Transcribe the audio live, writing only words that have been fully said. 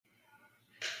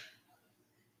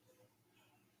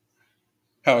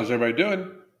How's everybody doing?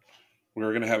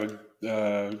 We're gonna have a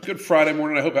good Friday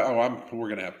morning. I hope.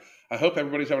 I hope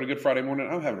everybody's having a good Friday morning.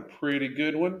 I'm having a pretty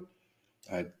good one.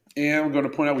 I am going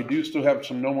to point out we do still have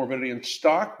some no morbidity in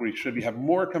stock. We should have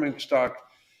more coming in stock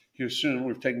here soon.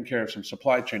 We've taken care of some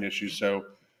supply chain issues, so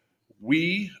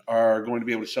we are going to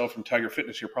be able to sell from Tiger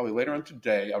Fitness here probably later on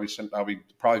today. I'll be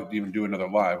probably even do another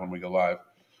live when we go live,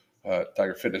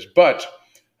 Tiger Fitness, but.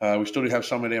 We still do have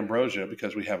some at Ambrosia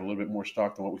because we have a little bit more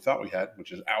stock than what we thought we had,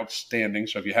 which is outstanding.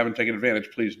 So if you haven't taken advantage,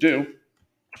 please do.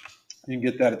 You can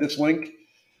get that at this link.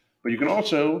 But you can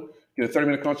also get a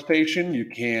 30-minute consultation. You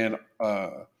can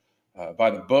buy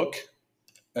the book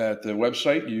at the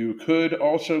website. You could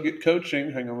also get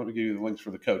coaching. Hang on, let me give you the links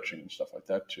for the coaching and stuff like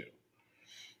that too.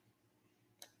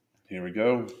 Here we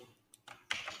go.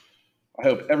 I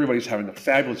hope everybody's having a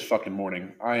fabulous fucking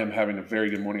morning. I am having a very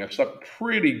good morning. I slept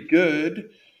pretty good.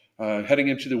 Heading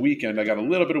into the weekend, I got a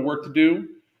little bit of work to do.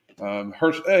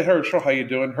 Herschel, how you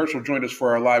doing? Herschel joined us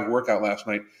for our live workout last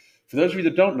night. For those of you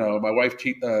that don't know, my wife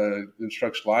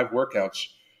instructs live workouts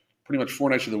pretty much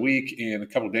 4 nights of the week and a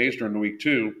couple of days during the week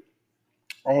too,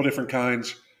 all different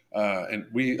kinds. And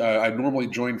I normally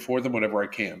join for them whenever I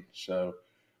can. So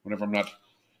whenever I'm not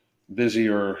busy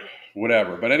or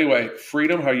whatever. But anyway,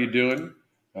 Freedom, how you doing?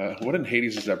 What in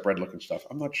Hades is that bread looking stuff?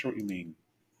 I'm not sure what you mean.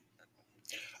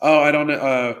 Oh, I don't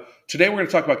know. Today we're going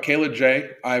to talk about Kayla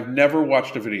J. I've never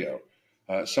watched a video.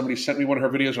 Somebody sent me one of her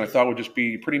videos, and I thought it would just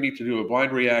be pretty neat to do a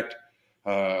blind react,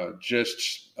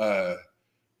 unsolicited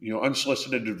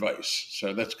advice.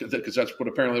 So that's good because that's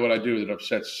apparently what I do that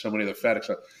upsets so many of the fanatics.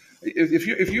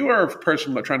 If you are a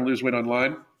person trying to lose weight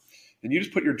online, and you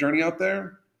just put your journey out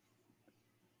there,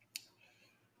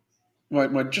 my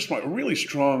really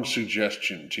strong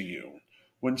suggestion to you,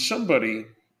 when somebody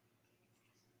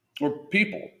or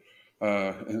people,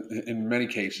 in many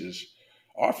cases,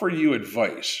 offer you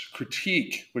advice,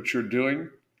 critique what you're doing,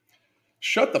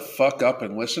 shut the fuck up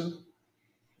and listen.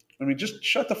 I mean, just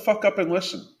shut the fuck up and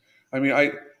listen. I mean,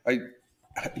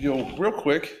 real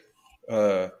quick,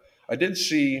 I did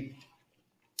see,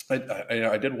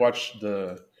 I did watch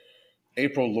the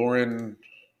April Lauren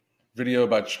video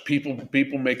about people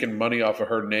making money off of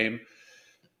her name.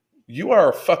 You are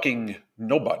a fucking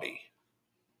nobody.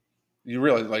 You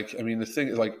really the thing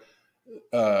is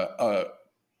a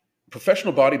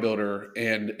professional bodybuilder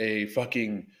and a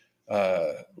fucking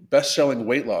best-selling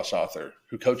weight loss author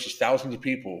who coaches thousands of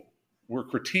people were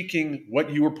critiquing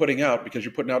what you were putting out because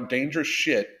you're putting out dangerous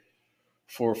shit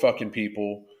for fucking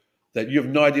people that you have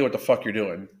no idea what the fuck you're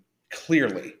doing.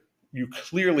 You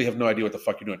clearly have no idea what the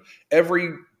fuck you're doing.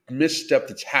 Every misstep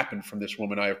that's happened from this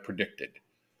woman, I have predicted.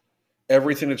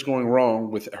 Everything that's going wrong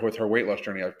with her weight loss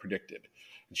journey, I've predicted.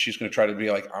 And she's going to try to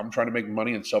be like, I'm trying to make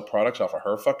money and sell products off of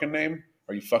her fucking name?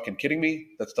 Are you fucking kidding me?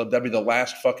 That'd be the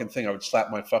last fucking thing I would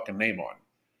slap my fucking name on.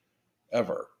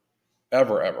 Ever.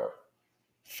 Ever, ever.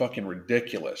 Fucking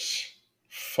ridiculous.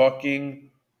 Fucking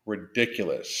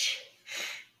ridiculous.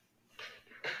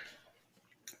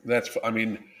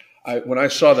 When I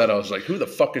saw that, I was like, who the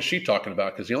fuck is she talking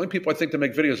about? Because the only people I think that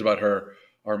make videos about her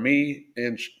are me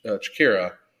and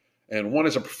Shakira. And one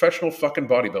is a professional fucking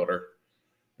bodybuilder.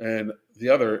 And the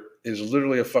other is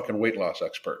literally a fucking weight loss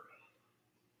expert.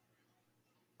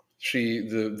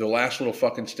 The last little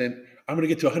fucking stint, I'm going to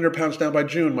get to 100 pounds down by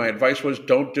June. My advice was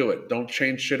don't do it. Don't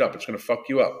change shit up. It's going to fuck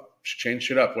you up. She changed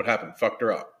shit up. What happened? Fucked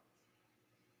her up.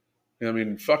 I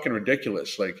mean, fucking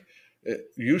ridiculous.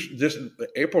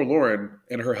 April Lauren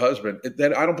and her husband, I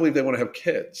don't believe they want to have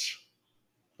kids.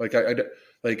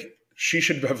 She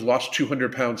should have lost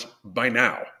 200 pounds by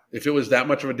now. If it was that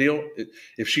much of a deal,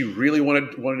 if she really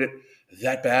wanted it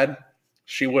that bad,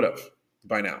 she would have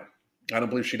by now. I don't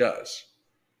believe she does.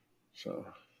 So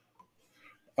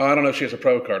I don't know if she has a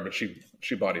pro card, but she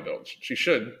bodybuilds. She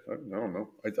should. I don't know.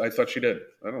 I thought she did.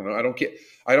 I don't know. I don't get.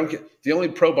 The only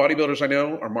pro bodybuilders I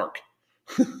know are Mark.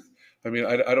 I mean,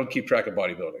 I don't keep track of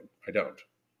bodybuilding. I don't.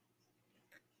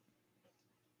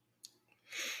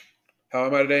 How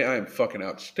am I today? I am fucking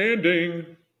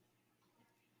outstanding.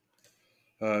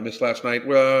 Missed last night.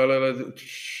 Well,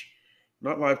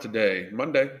 not live today.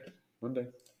 Monday. Hello,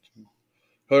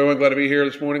 everyone. Glad to be here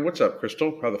this morning. What's up,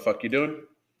 Crystal? How the fuck you doing?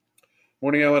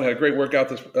 Morning, Alan. Had a great workout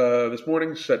this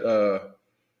morning.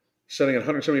 Setting at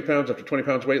 170 pounds after 20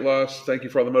 pounds weight loss. Thank you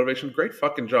for all the motivation. Great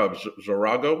fucking job,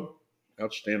 Zorago.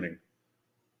 Outstanding.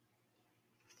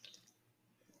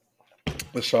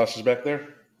 The sauce is back there.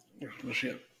 Where's she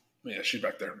at? Yeah, she's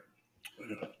back there.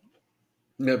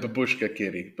 Yeah, babushka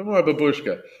kitty.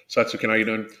 Babushka. Satsuki, how you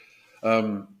doing?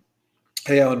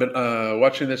 Hey, Alan, been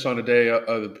watching this on a day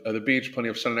of the beach. Plenty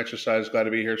of sun and exercise. Glad to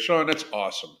be here. Sean, that's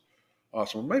awesome.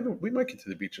 Awesome. Maybe we might get to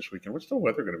the beach this weekend. What's the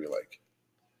weather going to be like?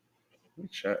 Let me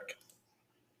check.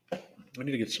 I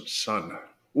need to get some sun.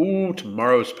 Ooh,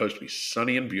 tomorrow's supposed to be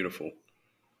sunny and beautiful.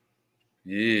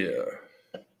 Yeah.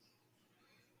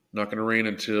 Not going to rain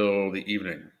until the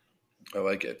evening. I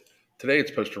like it. Today it's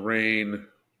supposed to rain.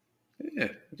 Yeah,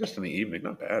 just in the evening.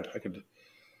 Not bad. I could.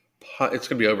 It's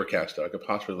going to be overcast though. I could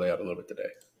possibly lay out a little bit today.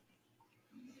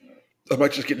 I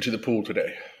might just get into the pool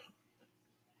today.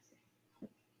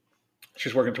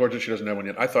 She's working towards it. She doesn't have one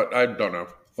yet. I don't know.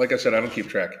 Like I said, I don't keep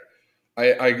track.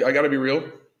 I got to be real.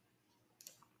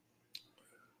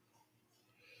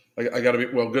 I got to be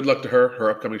well. Good luck to her. Her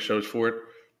upcoming shows for it.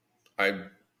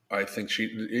 I think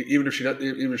even if she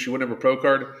wouldn't have a pro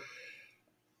card,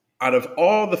 out of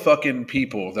all the fucking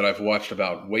people that I've watched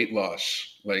about weight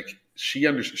loss, like she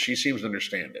seems to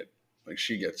understand it. Like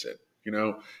she gets it. You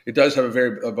know, it does have a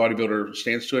bodybuilder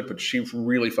stance to it, but she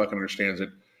really fucking understands it.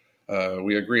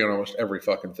 We agree on almost every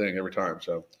fucking thing every time.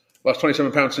 So lost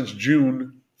 27 pounds since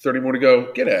June. 30 more to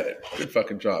go. Get at it. Good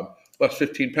fucking job. Lost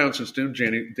 15 pounds since June.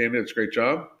 Danny, that's a great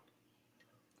job.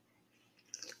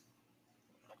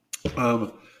 Yeah,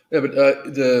 but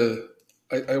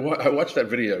I watched that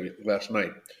video last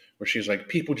night where she's like,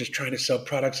 people just trying to sell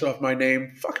products off my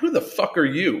name. Fuck, who the fuck are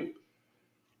you?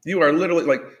 You are literally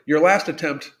like your last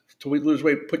attempt to lose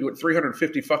weight put you at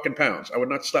 350 fucking pounds. I would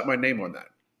not slap my name on that.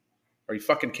 Are you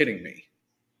fucking kidding me?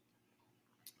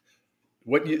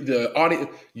 What you, the audience,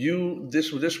 you,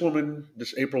 this woman,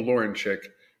 this April Lauren chick,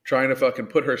 trying to fucking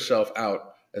put herself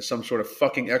out as some sort of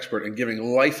fucking expert and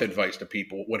giving life advice to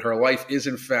people when her life is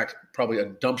in fact probably a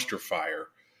dumpster fire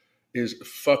is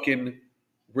fucking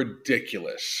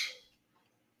ridiculous.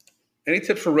 Any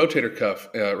tips for rotator cuff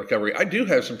recovery? I do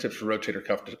have some tips for rotator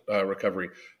cuff recovery.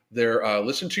 They're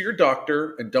listen to your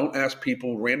doctor and don't ask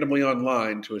people randomly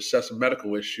online to assess a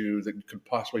medical issue that could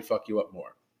possibly fuck you up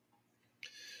more.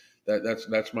 That's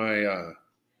my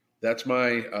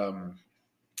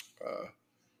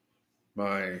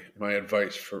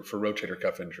advice for rotator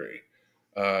cuff injury.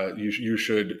 You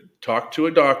should talk to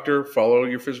a doctor, follow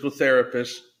your physical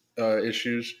therapist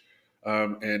issues,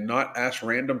 and not ask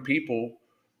random people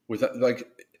with like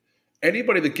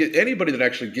anybody that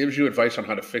actually gives you advice on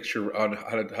how to fix your on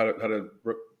how to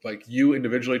like you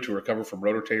individually to recover from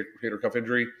rotator cuff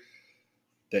injury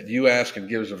that you ask and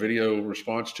gives a video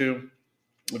response to.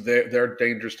 They're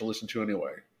dangerous to listen to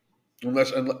anyway.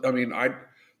 Unless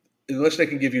they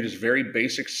can give you just very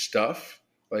basic stuff,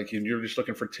 like you're just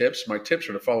looking for tips. My tips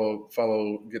are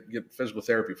to get physical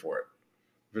therapy for it.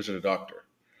 Visit a doctor,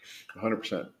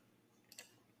 100%.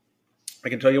 I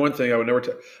can tell you one thing: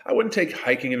 I wouldn't take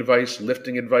hiking advice,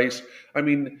 lifting advice. I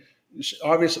mean,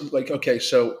 obviously, like okay,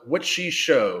 so what she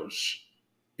shows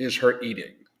is her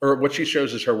eating, or what she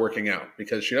shows is her working out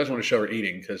because she doesn't want to show her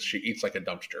eating because she eats like a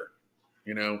dumpster.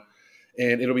 You know,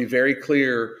 and it'll be very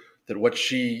clear that what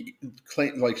she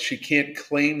she can't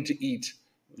claim to eat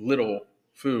little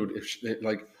food if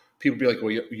like people be like,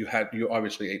 well, you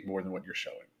obviously ate more than what you're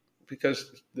showing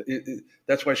because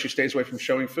that's why she stays away from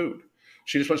showing food.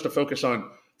 She just wants to focus on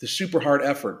the super hard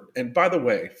effort. And by the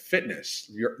way,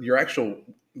 fitness, your actual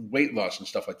weight loss and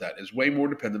stuff like that is way more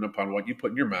dependent upon what you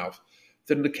put in your mouth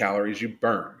than the calories you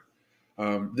burn.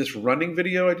 This running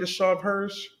video I just saw of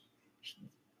hers.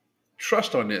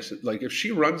 Trust on this. Like if she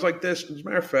runs like this, as a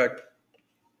matter of fact,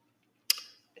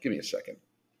 give me a second.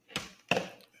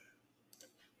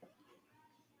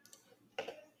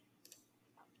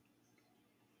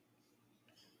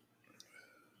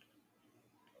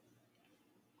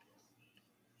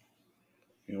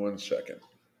 Give me 1 second.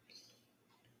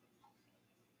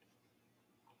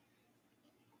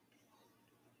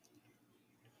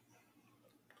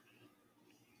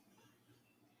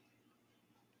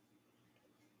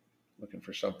 Looking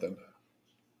for something.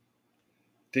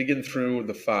 Digging through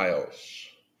the files.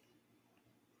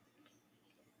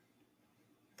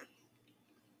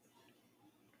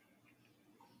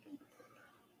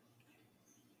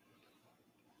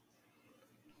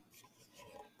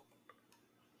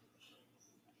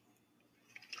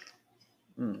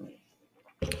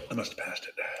 I must have passed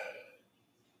it.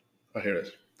 Oh, here it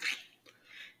is.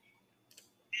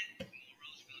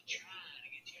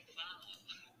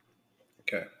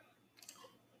 Okay.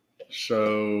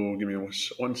 So give me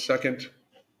 1 second.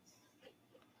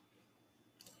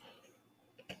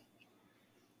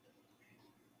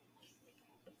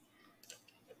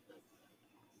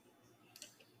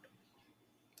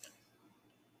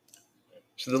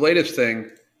 So the latest thing,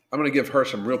 I'm going to give her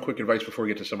some real quick advice before we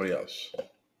get to somebody else.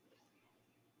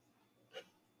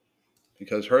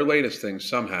 Because her latest thing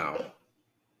somehow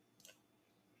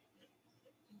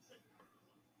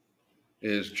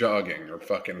is jogging or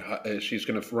fucking, she's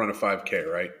going to run a 5K,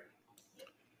 right?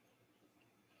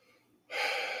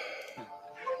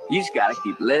 You just gotta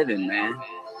keep living, man.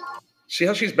 See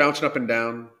how she's bouncing up and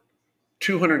down?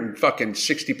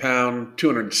 260 pound,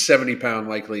 270 pound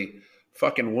likely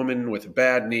fucking woman with a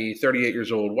bad knee, 38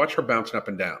 years old. Watch her bouncing up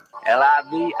and down.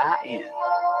 Livin.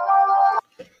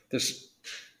 This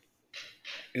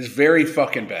is very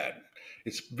fucking bad.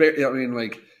 It's very, I mean,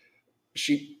 like,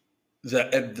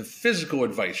 the physical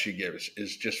advice she gives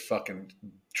is just fucking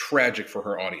tragic for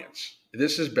her audience.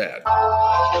 This is bad.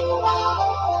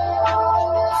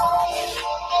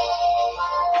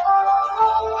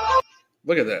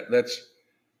 Look at that.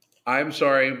 I'm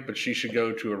sorry, but she should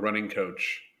go to a running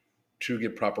coach to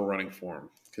get proper running form,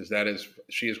 because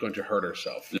she is going to hurt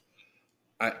herself.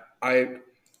 I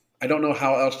don't know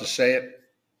how else to say it,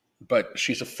 but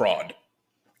she's a fraud.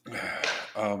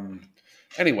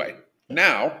 Anyway,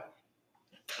 now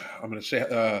I'm going to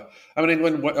say, I'm in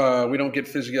England. We don't get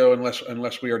physio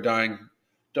unless we are dying.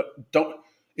 Don't.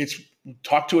 It's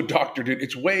talk to a doctor, dude.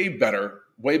 It's way better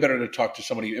to talk to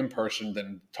somebody in person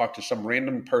than talk to some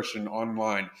random person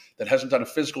online that hasn't done a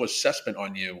physical assessment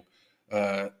on you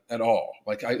at all.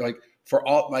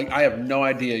 I have no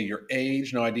idea your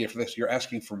age, no idea for this. You're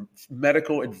asking for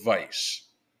medical advice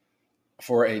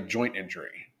for a joint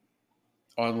injury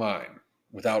online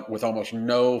with almost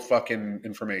no fucking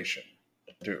information.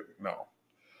 Dude, no.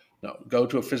 Go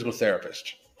to a physical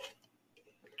therapist.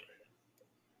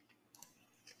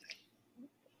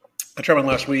 I tried one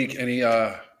last week, and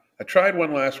I tried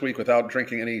one last week without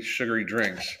drinking any sugary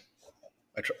drinks.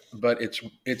 But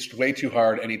it's way too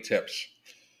hard. Any tips?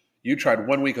 You tried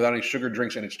 1 week without any sugar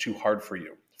drinks, and it's too hard for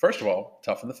you. First of all,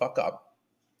 toughen the fuck up.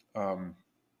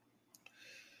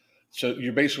 So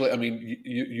you're basically, I mean,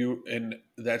 you and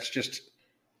that's just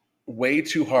way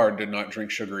too hard to not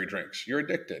drink sugary drinks. You're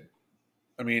addicted.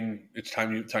 I mean, it's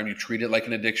time you treat it like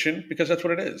an addiction, because that's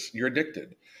what it is. You're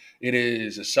addicted. It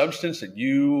is a substance that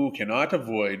you cannot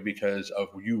avoid because of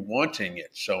you wanting it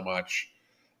so much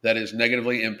that is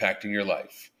negatively impacting your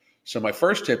life. So my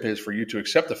first tip is for you to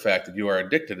accept the fact that you are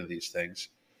addicted to these things,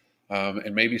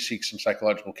 and maybe seek some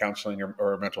psychological counseling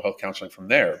or mental health counseling from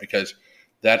there, because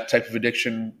that type of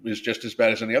addiction is just as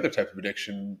bad as any other type of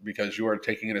addiction, because you are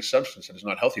taking in a substance that is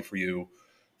not healthy for you,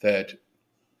 that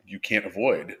you can't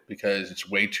avoid because it's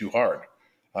way too hard.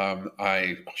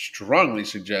 I strongly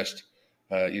suggest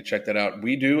you check that out.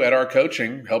 We do at our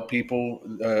coaching help people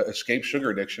escape sugar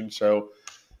addiction. So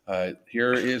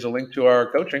here is a link to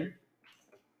our coaching.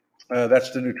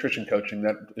 That's the nutrition coaching.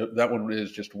 That one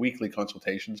is just weekly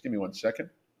consultations. Give me 1 second.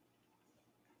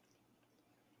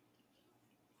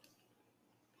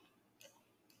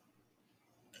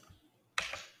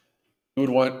 You would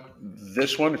want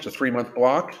this one. It's a 3-month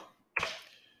block.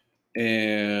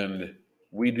 And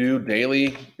we do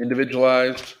daily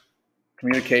individualized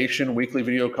communication, weekly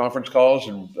video conference calls,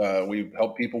 and we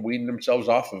help people wean themselves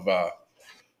off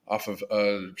of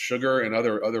sugar and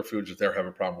other foods that they're having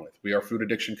a problem with. We are food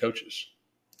addiction coaches.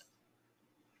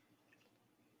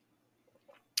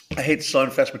 I hate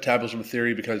sun-fast metabolism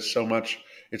theory because so much.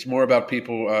 It's more about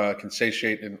people can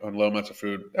satiate on low amounts of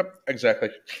food. Yep, exactly.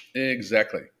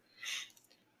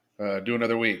 Do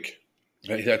another week.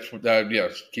 That's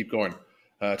yes. Keep going.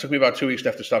 It took me about 2 weeks to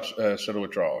have to stop soda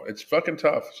withdrawal. It's fucking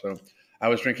tough. So I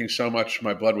was drinking so much,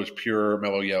 my blood was pure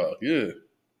mellow yellow. Ugh.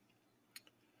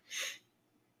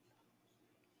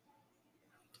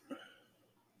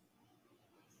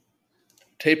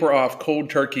 Taper off.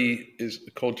 Cold turkey is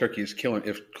killing.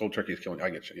 If cold turkey is killing, I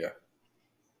get you. Yeah.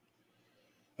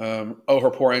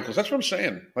 Her poor ankles. That's what I'm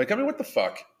saying. Like, I mean, what the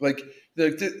fuck? Like,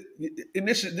 and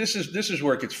this is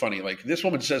where it gets funny. Like, this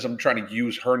woman says I'm trying to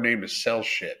use her name to sell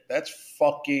shit. That's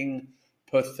fucking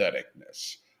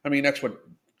patheticness. I mean, that's what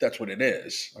it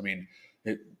is. I mean,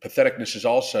 patheticness is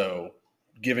also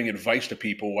giving advice to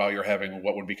people while you're having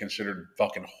what would be considered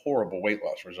fucking horrible weight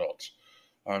loss results.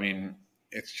 I mean,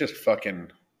 it's just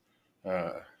fucking.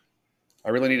 I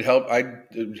really need help. I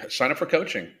sign up for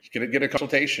coaching. Get a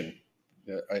consultation.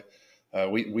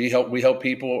 We help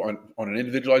people on an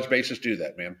individualized basis do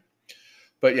that, man.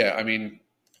 But yeah, I mean,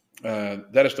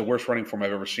 that is the worst running form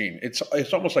I've ever seen. It's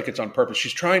almost like it's on purpose.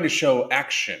 She's trying to show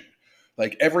action,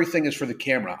 like everything is for the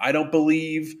camera. I don't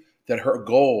believe that her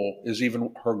goal is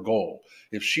even her goal.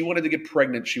 If she wanted to get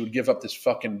pregnant, she would give up this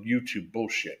fucking YouTube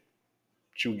bullshit.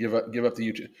 She would give up the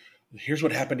YouTube. Here's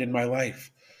what happened in my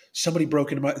life. Somebody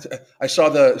broke into my. I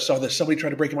saw somebody tried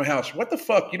to break in my house. What the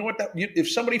fuck? You know what? If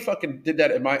somebody fucking did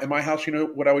that in my house, you know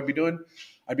what I would be doing?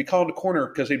 I'd be calling the corner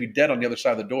because they'd be dead on the other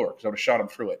side of the door because I would have shot them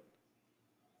through it.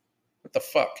 What the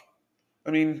fuck?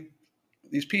 I mean,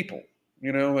 these people.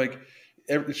 You know, like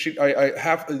I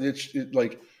have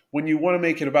like when you want to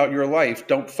make it about your life,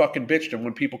 don't fucking bitch them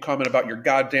when people comment about your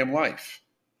goddamn life.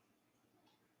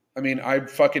 I mean, I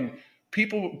fucking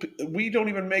people. We don't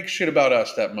even make shit about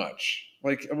us that much.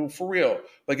 Like, I mean, for real.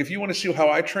 Like, if you want to see how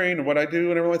I train and what I do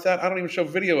and everything like that, I don't even show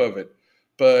video of it.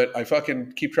 But I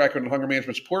fucking keep track of the hunger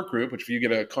management support group. Which, if you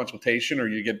get a consultation or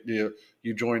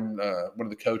you join one of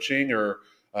the coaching, or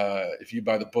if you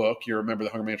buy the book, you're a member of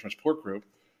the hunger management support group.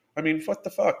 I mean, what the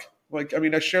fuck? Like, I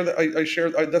mean, I share that.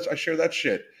 I share that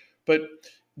shit. But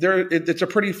it's a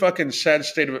pretty fucking sad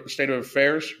state of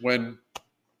affairs when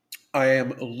I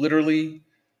am literally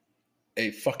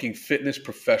a fucking fitness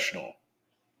professional.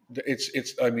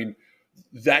 I mean,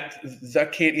 that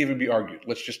can't even be argued.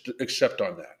 Let's just accept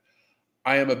on that.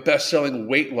 I am a best-selling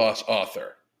weight loss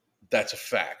author. That's a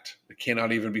fact. It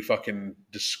cannot even be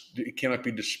it cannot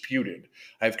be disputed.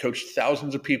 I have coached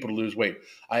thousands of people to lose weight.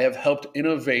 I have helped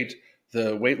innovate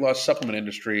the weight loss supplement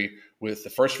industry with the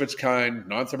first of its kind,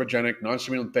 non-thermogenic,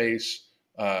 non-stimulant base,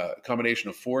 combination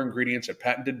of 4 ingredients at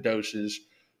patented doses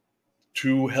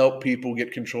to help people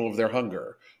get control of their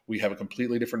hunger. We have a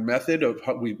completely different method of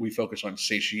how we focus on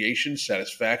satiation,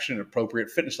 satisfaction, and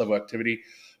appropriate fitness level activity.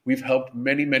 We've helped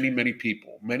many, many, many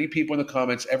people. Many people in the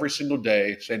comments every single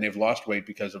day saying they've lost weight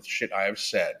because of shit I have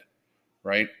said,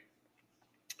 right?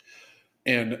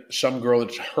 And some girl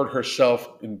that's hurt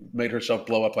herself and made herself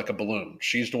blow up like a balloon.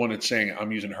 She's the one that's saying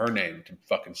I'm using her name to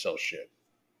fucking sell shit.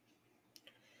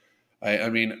 I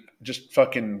mean, just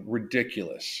fucking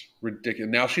ridiculous.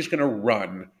 Ridiculous. Now she's going to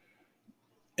run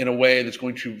in a way that's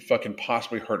going to fucking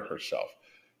possibly hurt herself.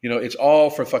 You know, it's all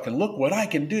for fucking look what I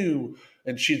can do.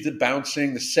 And she's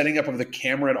bouncing, the setting up of the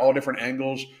camera at all different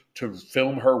angles to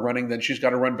film her running. Then she's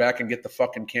got to run back and get the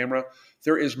fucking camera.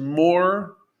 There is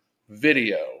more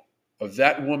video of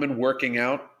that woman working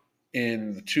out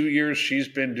in the 2 years she's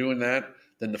been doing that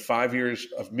than the 5 years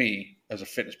of me as a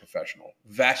fitness professional.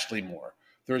 Vastly more.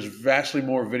 There's vastly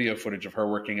more video footage of her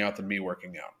working out than me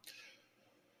working out.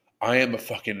 I am a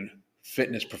fucking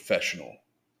fitness professional.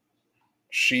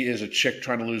 She is a chick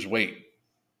trying to lose weight.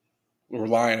 We're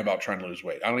lying about trying to lose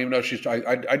weight. I don't even know if she's.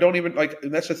 I don't even like.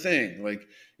 And that's the thing. Like,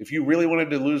 if you really wanted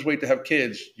to lose weight to have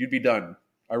kids, you'd be done.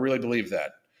 I really believe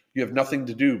that. You have nothing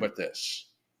to do but this.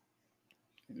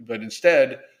 But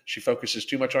instead, she focuses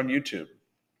too much on YouTube.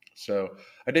 So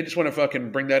I did just want to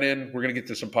fucking bring that in. We're gonna get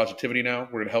to some positivity now.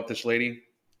 We're gonna help this lady.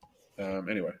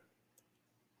 Anyway.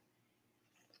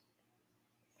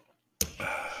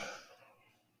 Let's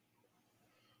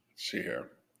see here.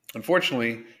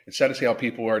 Unfortunately, it's sad to see how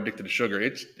people are addicted to sugar.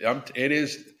 The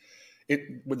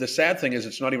sad thing is,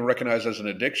 it's not even recognized as an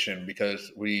addiction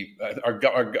because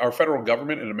our federal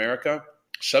government in America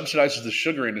subsidizes the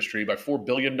sugar industry by $4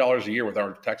 billion a year with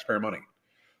our taxpayer money.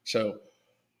 So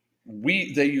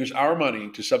they use our money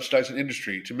to subsidize an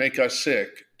industry to make us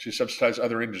sick, to subsidize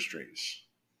other industries.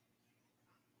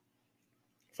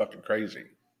 Fucking crazy.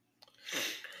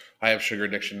 I have sugar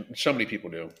addiction. So many people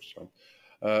do. So.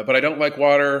 But I don't like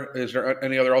water. Is there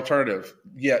any other alternative?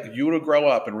 Yeah, you will grow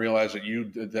up and realize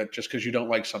that just because you don't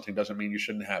like something doesn't mean you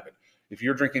shouldn't have it. If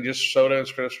you're drinking just soda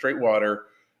instead of straight water,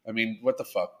 I mean, what the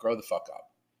fuck? Grow the fuck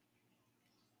up.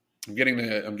 I'm getting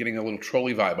a little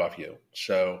trolley vibe off you.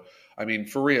 So, I mean,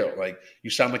 for real, like,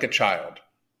 you sound like a child.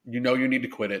 You know you need to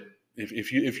quit it.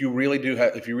 If you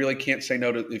really can't say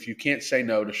no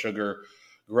to sugar,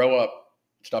 grow up.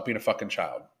 Stop being a fucking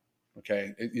child.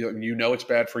 Okay, you know it's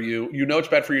bad for you. You know it's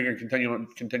bad for you. You're going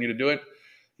to continue to do it.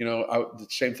 You know,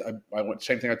 same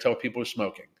thing I tell people with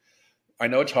smoking. I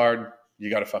know it's hard. You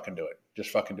got to fucking do it. Just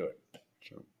fucking do it.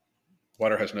 So,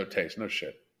 water has no taste, no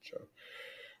shit.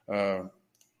 So,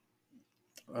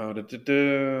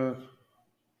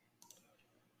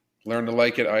 learn to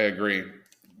like it. I agree.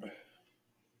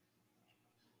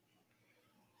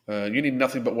 You need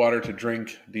nothing but water to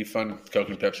drink. Defund Coke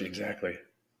and Pepsi. Exactly.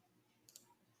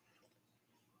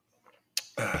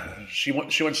 She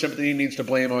wants sympathy, needs to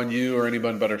blame on you or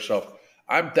anyone but herself.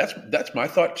 That's my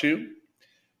thought too.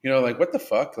 You know, like, what the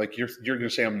fuck? Like, you're going to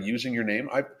say I'm using your name?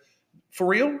 For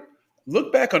real?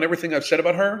 Look back on everything I've said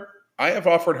about her. I have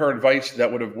offered her advice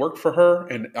that would have worked for her,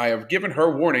 and I have given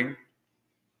her warning.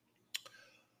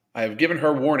 I have given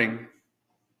her warning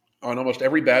on almost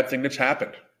every bad thing that's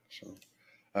happened.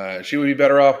 So, she would be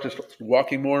better off just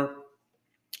walking more.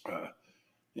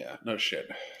 Yeah, no shit.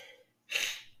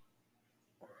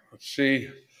 Let's see.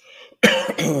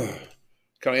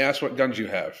 Can I ask what guns you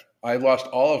have? I lost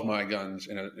all of my guns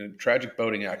in a tragic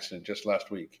boating accident just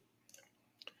last week.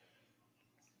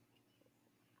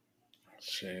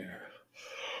 Let's see.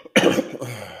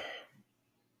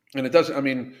 And it doesn't, I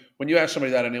mean, when you ask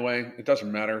somebody that anyway, it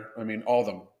doesn't matter. I mean, all of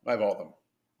them. I have all of them.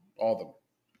 All of them.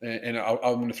 and I'm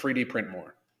going to 3D print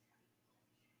more.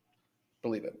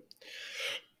 Believe it.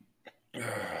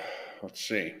 Let's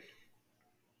see.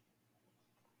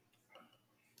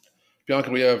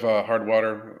 Bianca, we have hard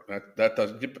water. That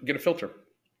does get a filter.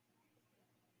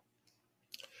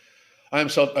 I'm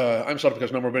salty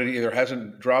because No Morbidity either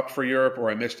hasn't dropped for Europe or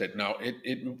I missed it. No,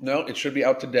 it should be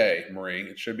out today, Marie.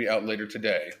 It should be out later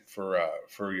today for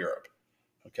Europe.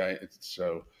 Okay,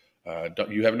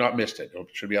 you have not missed it. It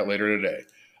should be out later today.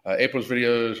 April's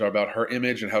videos are about her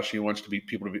image and how she wants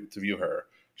people to view her.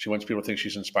 She wants people to think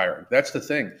she's inspiring. That's the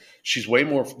thing. She's way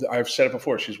more. I've said it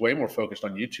before. She's way more focused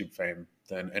on YouTube fame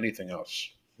than anything else.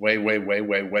 Way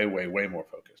more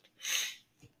focused.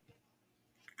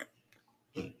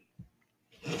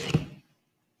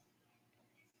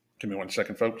 Give me 1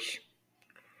 second, folks.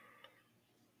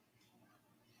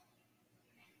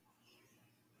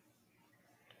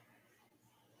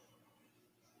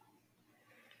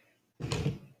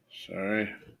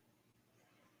 Sorry.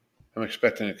 I'm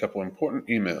expecting a couple important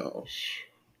emails.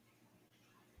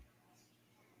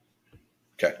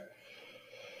 Okay.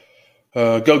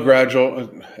 Go gradual.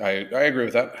 I agree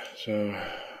with that. So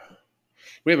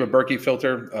we have a Berkey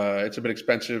filter. It's a bit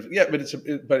expensive. Yeah, but is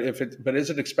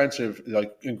it expensive?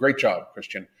 Like, great job,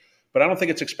 Christian. But I don't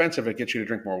think it's expensive. It gets you to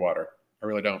drink more water. I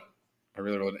really don't. I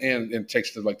really don't. And it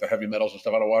takes the heavy metals and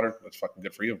stuff out of water. That's fucking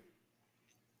good for you.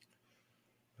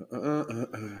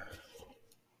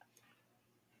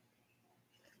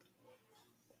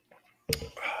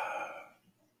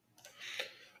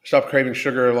 Stopped craving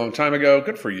sugar a long time ago.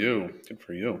 Good for you. Good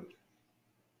for you.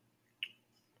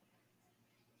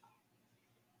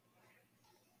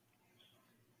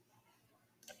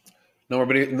 No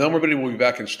Morbidity will be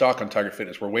back in stock on Tiger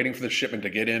Fitness. We're waiting for the shipment to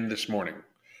get in this morning.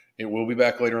 It will be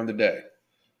back later in the day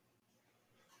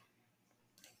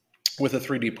with a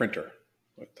 3D printer.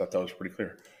 I thought that was pretty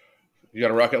clear. You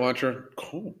got a rocket launcher?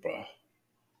 Cool, bro.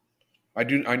 I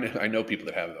do. I know people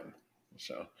that have them.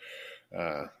 So,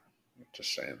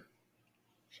 just saying.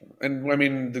 So, and I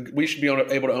mean, we should be able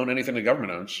to own anything the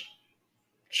government owns.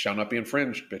 Shall not be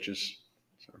infringed, bitches.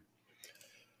 So,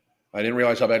 I didn't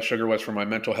realize how bad sugar was for my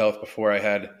mental health before I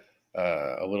had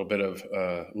a little bit of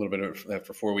that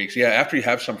for 4 weeks. Yeah, after you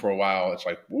have some for a while, it's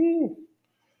like, woo.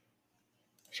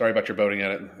 Sorry about your boating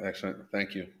at it. Excellent.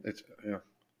 Thank you. It's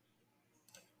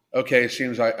okay. It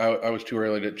seems I was too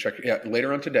early to check. Yeah,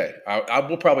 later on today, I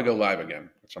will probably go live again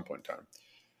at some point in time.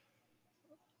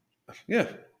 Yeah,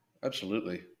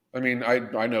 absolutely. I mean, I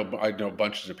know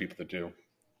bunches of people that do.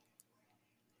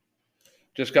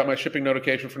 Just got my shipping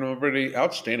notification from Mobility.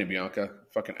 Outstanding, Bianca.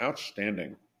 Fucking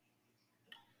outstanding.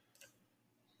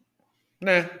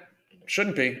 Nah,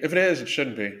 shouldn't be. If it is, it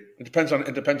shouldn't be. It depends on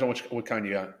what kind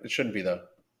you got. It shouldn't be though.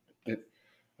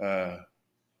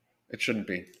 It shouldn't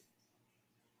be.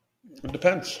 It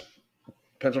depends.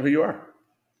 Depends on who you are.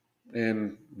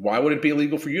 And why would it be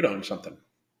illegal for you to own something?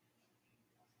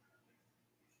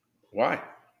 Why?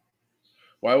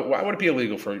 Why would it be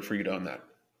illegal for you to own that?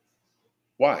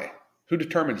 Why? Who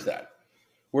determines that?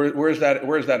 Where is that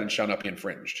and shall not be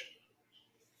infringed?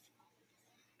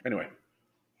 Anyway.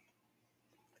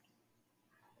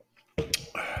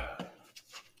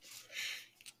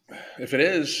 If it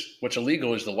is, what's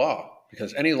illegal is the law.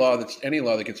 Because any law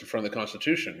that gets in front of the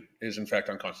Constitution is in fact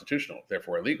unconstitutional,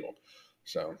 therefore illegal.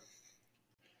 So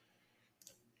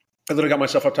I literally got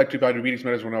myself up type 2 diabetes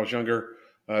medicine when I was younger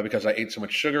because I ate so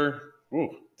much sugar. Ooh,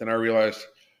 then I realized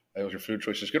that was your food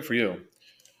choices. Good for you.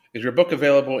 Is your book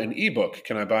available in ebook?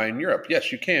 Can I buy in Europe?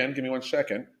 Yes, you can. Give me 1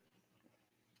 second.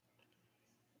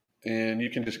 And you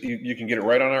can get it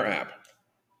right on our app.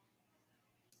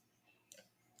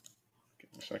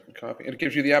 Get a second copy. And it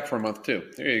gives you the app for a month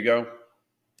too. There you go.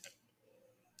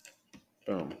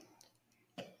 Boom.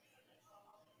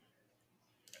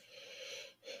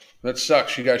 That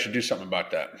sucks. You guys should do something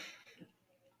about that.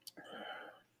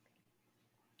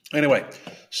 Anyway,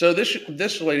 so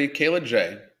this lady, Kayla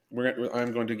J,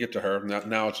 I'm going to get to her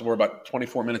now. We're about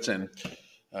 24 minutes in.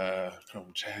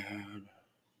 Chrome tab.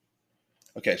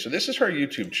 Okay, so this is her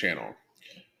YouTube channel.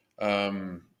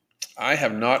 I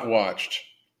have not watched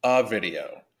a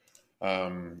video.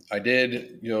 I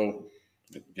did,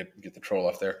 get the troll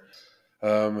off there.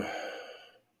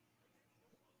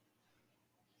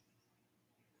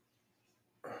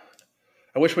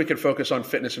 I wish we could focus on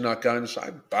fitness and not guns.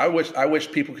 I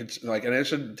wish people could and I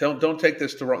said, don't take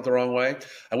this the wrong way.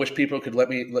 I wish people could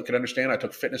could understand. I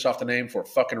took fitness off the name for a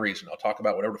fucking reason. I'll talk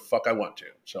about whatever the fuck I want to.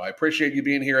 So I appreciate you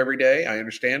being here every day. I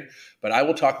understand, but I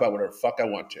will talk about whatever the fuck I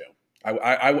want to.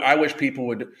 I wish people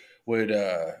would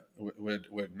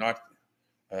not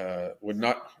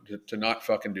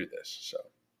fucking do this. So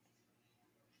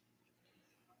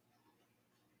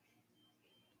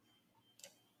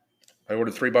I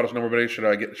ordered 3 bottles of No Morbidity.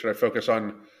 Should I focus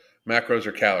on macros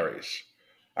or calories?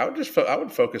 I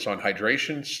would focus on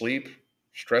hydration, sleep,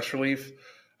 stress relief.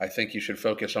 I think you should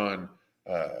focus on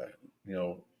you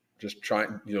know, just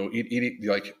trying, eat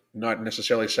like, not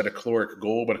necessarily set a caloric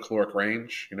goal, but a caloric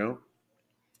range.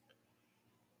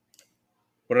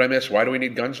 What did I miss? Why do we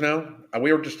need guns now?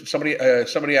 We were just somebody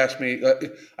asked me.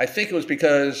 I think it was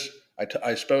because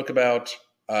I spoke about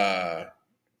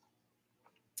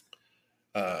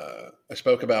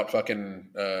fucking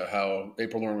how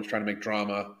April Lauren was trying to make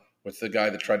drama with the guy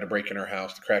that tried to break in her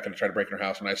house, the crackhead that tried to break in her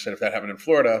house, and I said if that happened in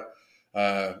Florida,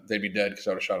 they'd be dead because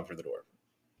I would have shot him through the door.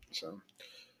 So,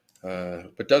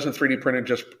 but doesn't 3D printing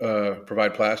just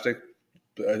provide plastic?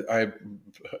 I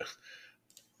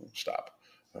stop.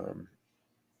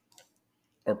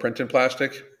 Or print in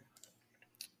plastic.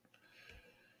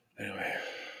 Anyway.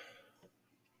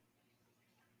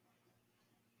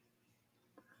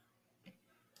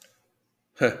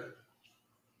 Huh.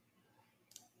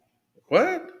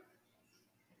 What?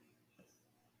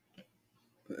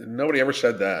 Nobody ever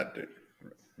said that, dude.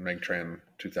 Meg Tran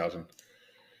 2000.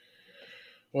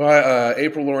 Well,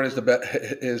 April Lauren is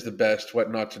the best.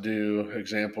 What not to do?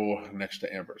 Example next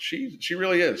to Amber. She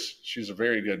really is. She's a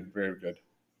very good, very good.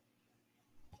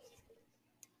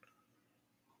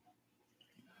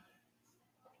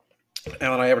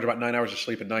 Alan, I average about 9 hours of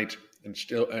sleep at night,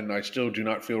 and I still do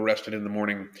not feel rested in the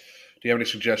morning. Do you have any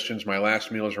suggestions? My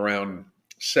last meal is around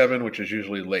 7, which is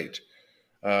usually late.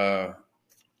 I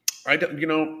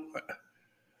don't.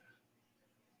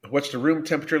 What's the room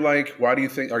temperature like? Why do you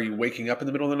think? Are you waking up in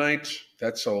the middle of the night?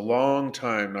 That's a long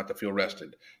time not to feel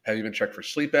rested. Have you been checked for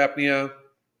sleep apnea?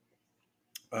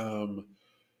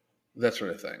 That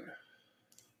sort of thing.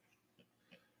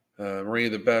 Maria,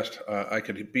 the best. I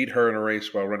could beat her in a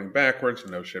race while running backwards.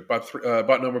 No shit. Bought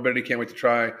No Morbidity. Can't wait to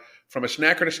try. From a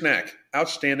snacker to snack.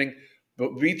 Outstanding.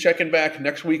 But be checking back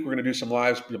next week. We're going to do some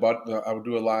lives. I will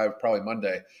do a live probably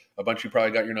Monday. A bunch of you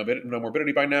probably got your No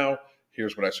Morbidity by now.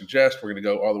 Here's what I suggest. We're going to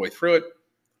go all the way through it.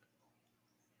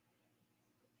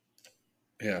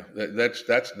 Yeah,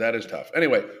 that is tough.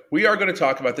 Anyway, we are going to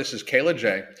talk about, this is Kayla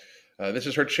J. This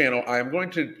is her channel. We're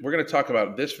going to talk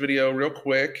about this video real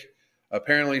quick.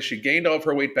 Apparently, she gained all of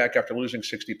her weight back after losing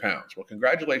 60 pounds. Well,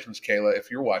 congratulations, Kayla, if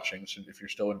you're watching, if you're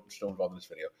still involved in this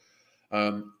video.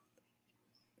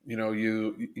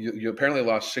 You apparently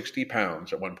lost 60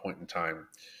 pounds at one point in time.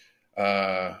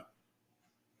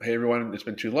 Hey, everyone, it's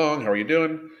been too long. How are you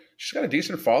doing? She's got a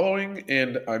decent following,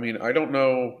 and I mean, I don't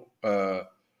know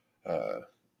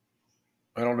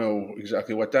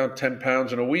exactly what, down 10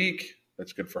 pounds in a week.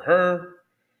 That's good for her.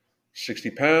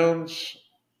 60 pounds.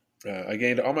 I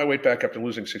gained all my weight back after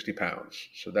losing 60 pounds.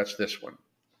 So that's this one.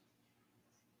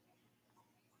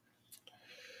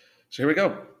 So here we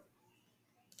go.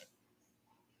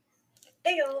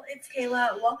 Hey y'all, it's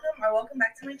Kayla. Welcome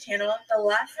back to my channel. The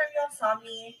last time y'all saw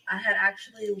me, I had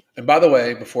actually... And by the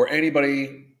way, before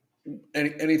anything,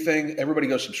 everybody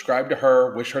go subscribe to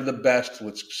her. Wish her the best.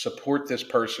 Let's support this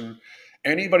person.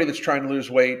 Anybody that's trying to lose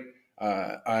weight,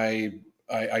 I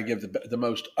give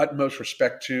the utmost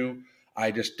respect to. I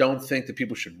just don't think that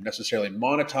people should necessarily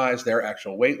monetize their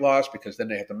actual weight loss, because then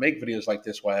they have to make videos like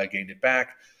this why I gained it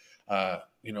back.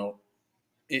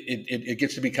 It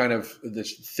gets to be kind of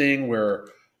this thing where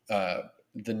the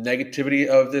negativity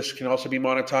of this can also be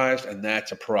monetized, and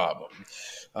that's a problem.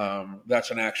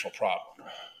 That's an actual problem.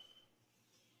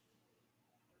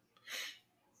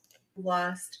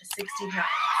 Lost 60 pounds.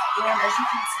 And as you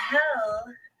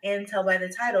can tell by the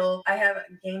title, I have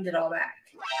gained it all back.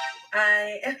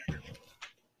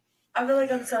 I feel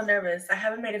like I'm so nervous. I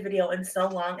haven't made a video in so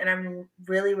long, and I'm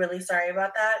really, really sorry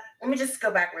about that. Let me just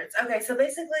go backwards. Okay, so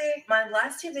basically, my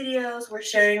last 2 videos were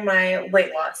sharing my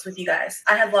weight loss with you guys.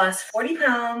 I had lost 40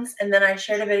 pounds, and then I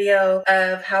shared a video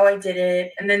of how I did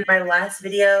it. And then my last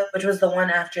video, which was the one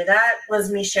after that, was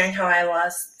me sharing how I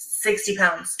lost 60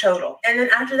 pounds total. And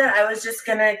then after that, I was just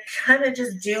gonna kind of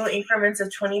just do increments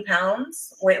of 20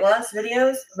 pounds weight loss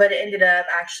videos, but it ended up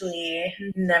actually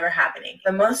never happening.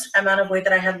 The most amount of weight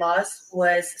that I had lost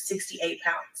was 68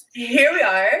 pounds. Here we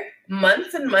are,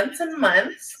 months and months and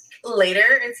months later.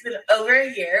 It's been over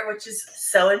a year, which is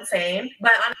so insane.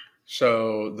 But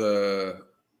so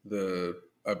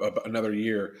another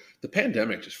year, the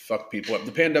pandemic just fucked people up.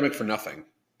 The pandemic for nothing,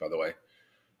 by the way.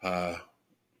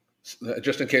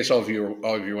 Just in case all of you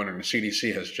are wondering, the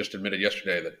CDC has just admitted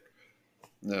yesterday that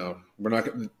no, we're not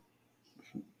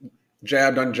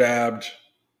jabbed, unjabbed.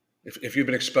 If you've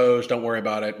been exposed, don't worry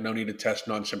about it. No need to test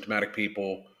non-symptomatic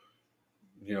people.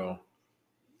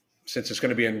 Since it's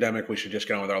going to be endemic, we should just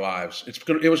get on with our lives. It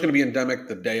was going to be endemic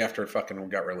the day after it fucking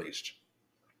got released.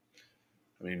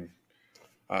 I mean,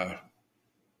 I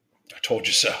told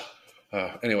you so.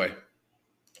 Anyway.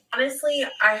 Honestly,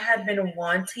 I had been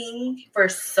wanting for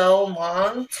so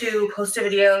long to post a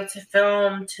video, to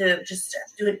film, to just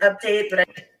do an update, but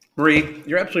Marie,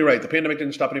 you're absolutely right. The pandemic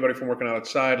didn't stop anybody from working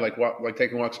outside, like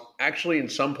taking walks. Actually, in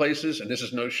some places, and this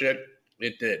is no shit,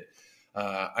 it did.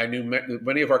 I knew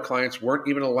many of our clients weren't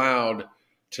even allowed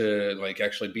to like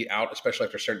actually be out, especially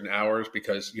after certain hours,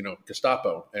 because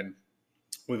Gestapo, and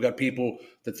we've got people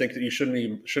that think that you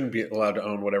shouldn't be allowed to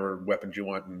own whatever weapons you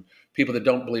want, and people that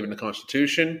don't believe in the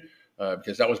Constitution.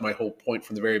 Because that was my whole point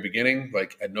from the very beginning.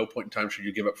 Like, at no point in time should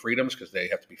you give up freedoms because they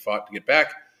have to be fought to get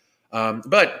back.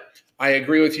 But I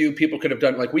agree with you. People could have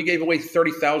done, like, we gave away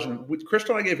 30,000.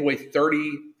 Crystal and I gave away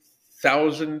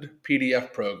 30,000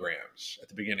 PDF programs at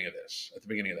the beginning of this. At the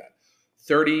beginning of that,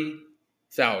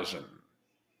 30,000.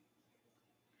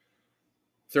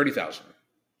 30,000.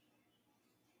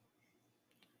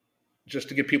 Just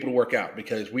to get people to work out,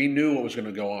 because we knew what was going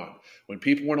to go on when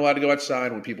people weren't allowed to go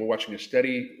outside, when people were watching a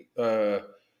steady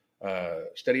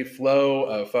flow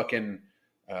of fucking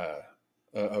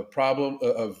a problem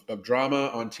of drama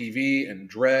on TV and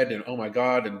dread and oh my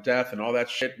god and death and all that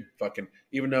shit. And fucking,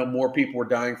 even though more people were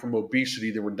dying from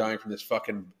obesity than were dying from this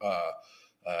fucking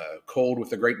cold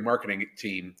with a great marketing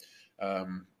team.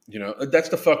 That's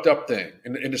the fucked up thing.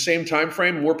 In the same time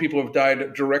frame, more people have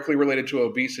died directly related to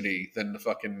obesity than this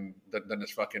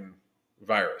fucking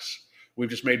virus. We've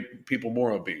just made people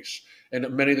more obese, and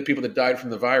many of the people that died from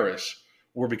the virus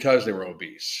were because they were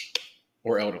obese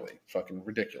or elderly. Fucking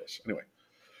ridiculous. Anyway,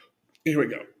 here we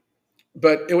go.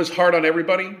 But it was hard on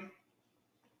everybody.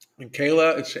 And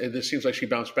Kayla, this seems like she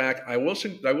bounced back. I will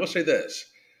say this.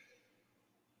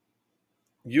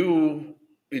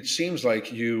 It seems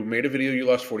like you made a video, you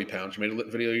lost 40 pounds. You made a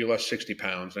video, you lost 60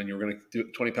 pounds. And you were going to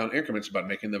do 20-pound increments about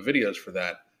making the videos for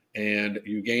that. And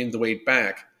you gained the weight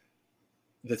back.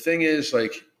 The thing is,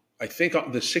 like, I think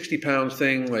the 60 pounds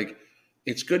thing, like,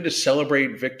 it's good to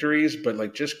celebrate victories, but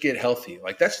like, just get healthy.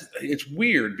 Like, it's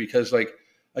weird because, like,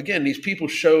 again, these people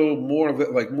show more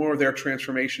of their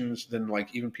transformations than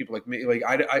like even people like me. Like,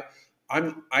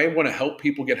 I want to help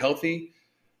people get healthy.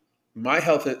 My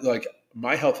health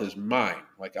is mine.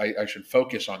 Like, I should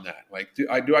focus on that. Like,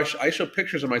 I show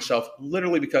pictures of myself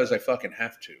literally because I fucking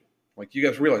have to. Like, you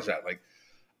guys realize that. Like,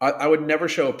 I would never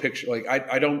show a picture. Like,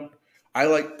 I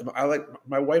like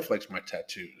my wife likes my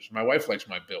tattoos. My wife likes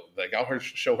my build. Like, I'll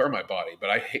show her my body, but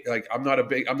I hate, like, I'm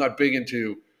not big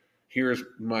into here's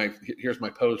my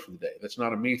pose for the day. That's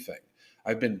not a me thing.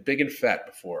 I've been big and fat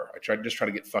before. I try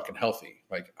to get fucking healthy.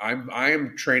 Like, I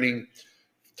am training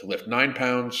to lift 9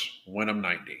 pounds when I'm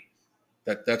 90.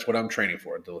 That's what I'm training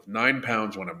for. To lift 9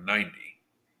 pounds when I'm 90.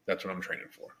 That's what I'm training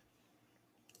for.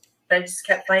 I just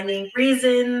kept finding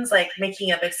reasons, like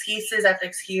making up excuses after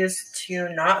excuse to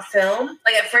not film.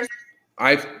 Like, at first,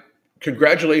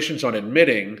 congratulations on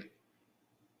admitting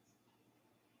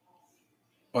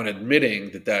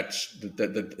that's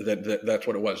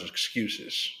what it was,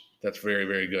 excuses. That's very,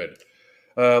 very good.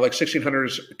 Like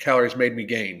 1,600 calories made me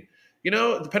gain.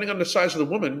 Depending on the size of the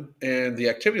woman and the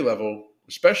activity level,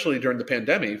 especially during the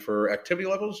pandemic, for activity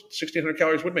levels, 1,600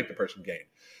 calories would make the person gain.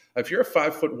 If you're a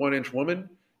 5'1" woman,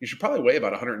 you should probably weigh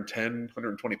about 110,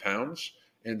 120 pounds.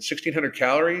 And 1,600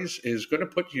 calories is going to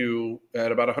put you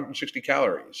at about 160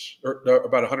 calories, or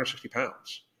about 160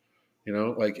 pounds.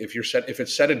 Like, if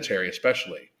it's sedentary,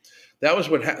 especially. That was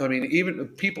what happened. I mean, even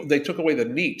people, they took away the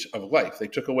NEAT of life. They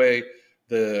took away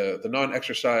the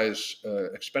non-exercise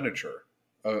expenditure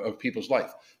of people's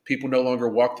life. People no longer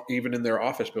walked even in their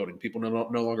office building. People no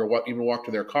longer walk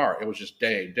to their car. It was just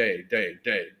day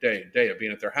of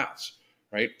being at their house,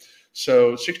 right? So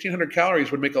 1,600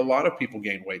 calories would make a lot of people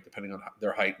gain weight depending on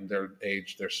their height and their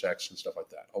age, their sex, and stuff like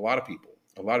that. A lot of people.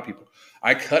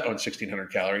 I cut on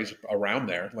 1,600 calories around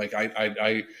there. Like,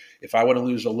 I if I want to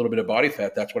lose a little bit of body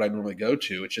fat, that's what I normally go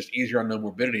to. It's just easier on no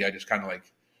morbidity. I just kind of like,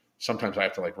 sometimes I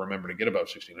have to like remember to get above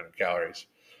 1,600 calories.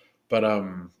 But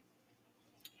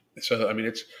so I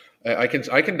mean, I can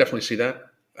definitely see that.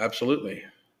 Absolutely.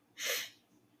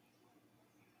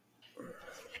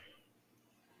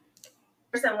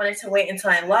 First, I wanted to wait until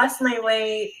I lost my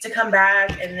weight to come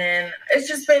back, and then it's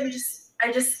just been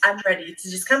I'm ready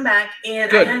to just come back. And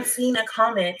good. I had seen a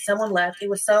comment someone left. It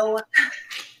was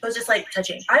just like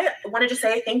touching. I wanted to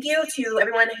say thank you to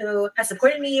everyone who has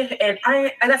supported me, and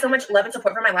I got so much love and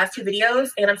support from my last 2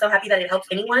 videos, and I'm so happy that it helps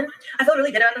anyone. I feel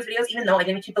really good about those videos, even though I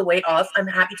didn't keep the weight off. I'm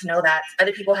happy to know that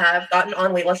other people have gotten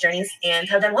on weight loss journeys and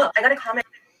have done well. I got a comment.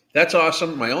 That's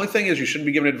awesome. My only thing is you shouldn't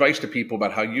be giving advice to people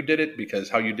about how you did it, because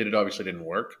how you did it obviously didn't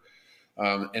work.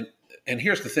 And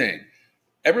here's the thing.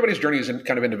 Everybody's journey is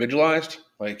kind of individualized.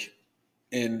 Like,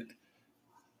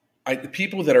 the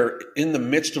people that are in the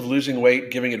midst of losing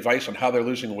weight, giving advice on how they're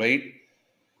losing weight,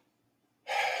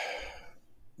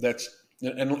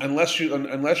 unless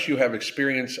you have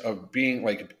experience of being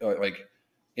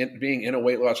being in a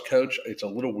weight loss coach, it's a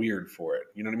little weird for it.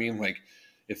 You know what I mean? Like,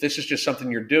 if this is just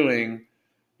something you're doing,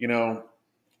 you know,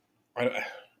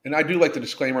 and I do like the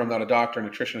disclaimer, I'm not a doctor,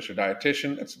 nutritionist, or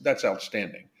dietitian. That's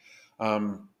outstanding.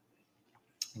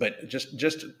 But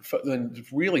just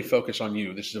really focus on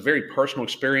you. This is a very personal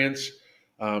experience.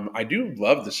 I do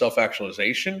love the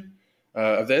self-actualization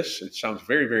of this. It sounds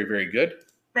very, very, very good.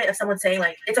 Of someone saying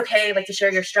like it's okay like to share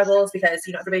your struggles because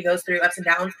everybody goes through ups and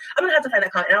downs. I'm gonna have to find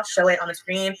that comment and I'll show it on the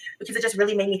screen because it just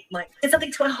really made me like it's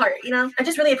something to my heart. I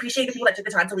just really appreciate the people that took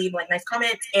the time to leave like nice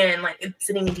comments and like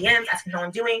sending me DMs asking how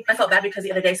I'm doing. I felt bad because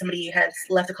the other day somebody had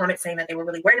left a comment saying that they were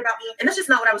really worried about me, and that's just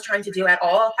not what I was trying to do at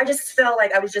all. I just felt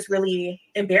like I was just really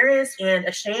embarrassed and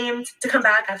ashamed to come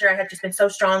back after I had just been so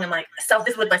strong and like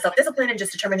with my self-discipline and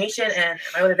just determination and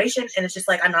my motivation, and it's just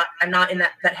like I'm not in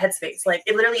that headspace. Like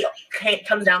it literally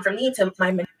comes down for me to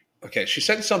my. Okay, she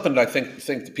said something that I think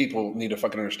the people need to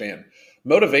fucking understand.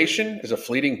 Motivation is a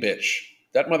fleeting bitch.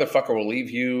 That motherfucker will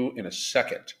leave you in a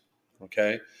second.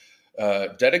 Okay,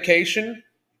 dedication.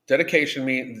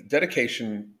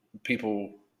 People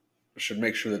should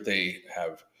make sure that they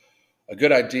have a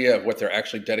good idea of what they're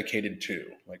actually dedicated to.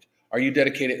 Like, are you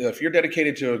dedicated? If you're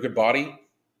dedicated to a good body,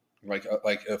 like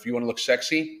if you want to look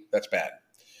sexy, that's bad.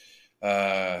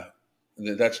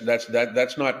 That's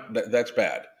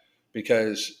bad.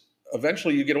 Because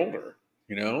eventually you get older,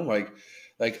 like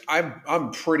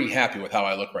I'm pretty happy with how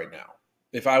I look right now.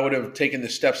 If I would have taken the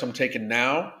steps I'm taking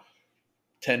now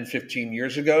 10, 15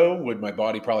 years ago, would my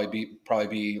body probably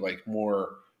be like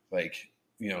more like,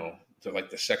 like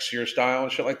the sexier style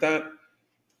and shit like that?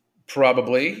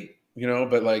 Probably,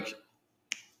 but like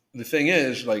the thing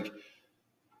is like,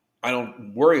 I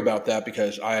don't worry about that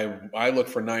because I look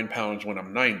for 9 pounds when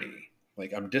I'm 90.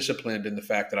 Like I'm disciplined in the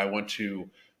fact that I want to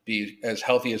be as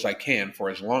healthy as I can for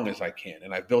as long as I can.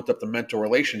 And I've built up the mental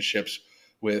relationships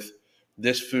with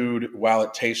this food, while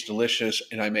it tastes delicious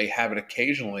and I may have it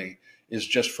occasionally, is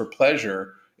just for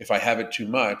pleasure. If I have it too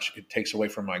much, it takes away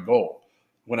from my goal.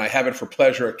 When I have it for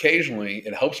pleasure occasionally,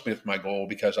 it helps me with my goal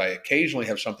because I occasionally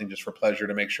have something just for pleasure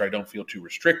to make sure I don't feel too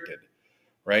restricted,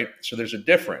 right? So there's a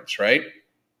difference, right?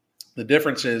 The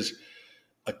difference is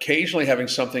occasionally having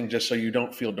something just so you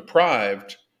don't feel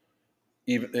deprived,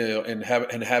 even and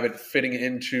have it fitting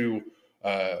into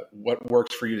what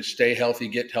works for you to stay healthy,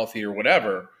 get healthy, or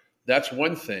whatever. That's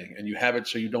one thing, and you have it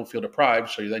so you don't feel deprived,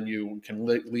 so then you can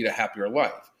lead a happier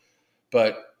life.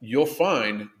 But you'll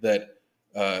find that,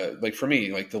 like for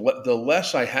me, like the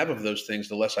less I have of those things,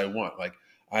 the less I want. Like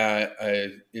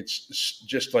it's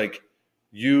just like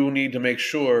you need to make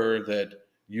sure that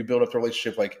you build up the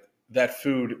relationship. Like that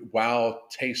food, while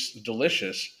tastes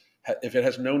delicious, if it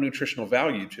has no nutritional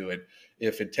value to it,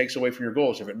 if it takes away from your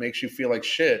goals, if it makes you feel like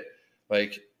shit,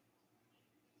 like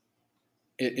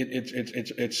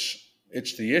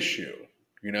it's the issue,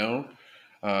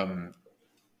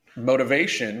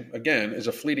 Motivation, again, is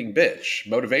a fleeting bitch.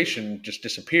 Motivation just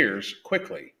disappears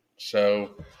quickly.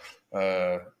 So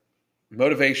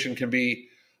motivation can be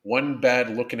one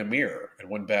bad look in a mirror and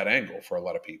one bad angle for a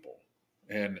lot of people.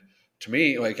 And to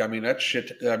me, like, that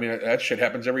shit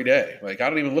happens every day. Like, I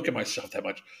don't even look at myself that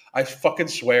much. I fucking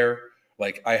swear,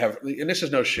 like, I have, and this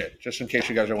is no shit, just in case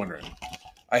you guys are wondering.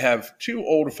 I have 2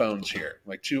 old phones here,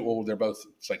 like 2 old, they're both,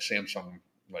 it's like Samsung,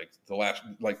 like the last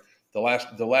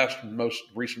most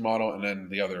recent model, and then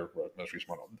the other most recent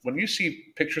model. When you see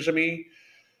pictures of me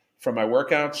from my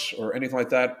workouts or anything like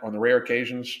that, on the rare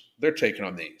occasions, they're taken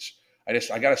on these. I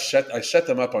set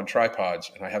them up on tripods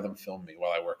and I have them film me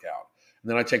while I work out. And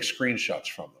then I take screenshots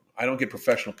from them. I don't get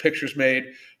professional pictures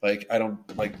made. Like, I don't,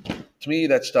 like, to me,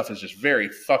 that stuff is just very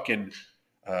fucking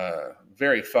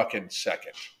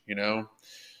second,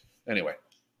 Anyway.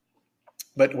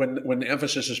 But when the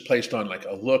emphasis is placed on like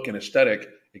a look and aesthetic,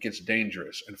 it gets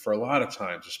dangerous. And for a lot of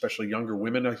times, especially younger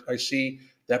women, I see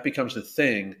that becomes the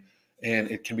thing,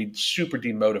 and it can be super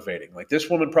demotivating. Like, this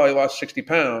woman probably lost 60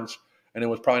 pounds and then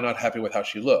was probably not happy with how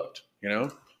she looked,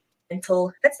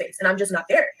 Mental headspace, and I'm just not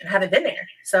there and haven't been there.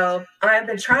 So I've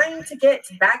been trying to get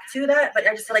back to that, but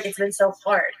I just feel like it's been so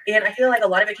hard. And I feel like a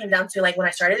lot of it came down to like when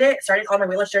I started on my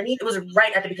weight loss journey, it was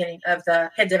right at the beginning of the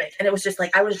pandemic. And it was just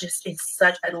like, I was just in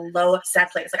such a low, sad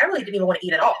place. Like, I really didn't even want to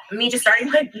eat at all. Me just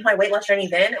starting my weight loss journey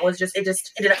then, it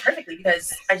just ended up perfectly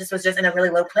because I just was just in a really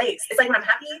low place. It's like when I'm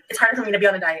happy, it's harder for me to be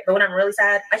on a diet. But when I'm really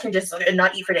sad, I can just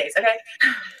not eat for days. Okay.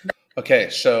 Okay,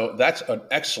 so that's an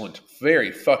excellent,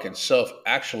 very fucking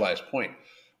self-actualized point.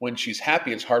 when she's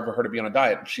happy, it's hard for her to be on a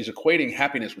diet. She's equating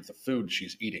happiness with the food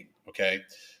she's eating. Okay.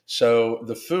 So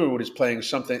the food is playing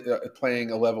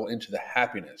a level into the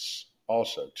happiness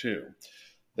also too.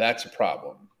 That's a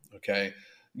problem. Okay.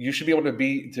 You should be able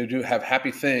to have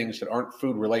happy things that aren't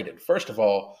food related. First of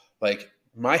all, like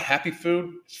my happy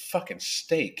food is fucking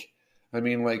steak. I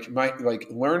mean,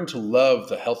 learn to love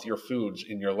the healthier foods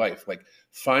in your life. Like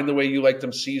find the way you like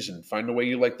them seasoned, find the way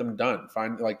you like them done.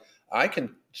 I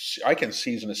can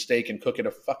season a steak and cook it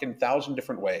a fucking 1,000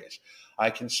 different ways. I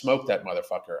can smoke that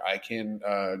motherfucker. I can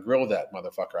grill that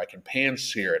motherfucker. I can pan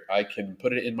sear it. I can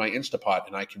put it in my Instapot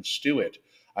and I can stew it.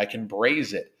 I can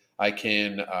braise it. I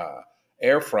can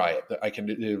air fry it. I can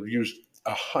use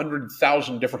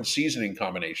 100,000 different seasoning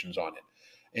combinations on it.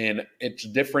 And it's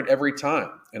different every time,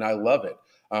 and I love it.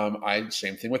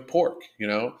 Same thing with pork.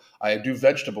 I do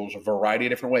vegetables a variety of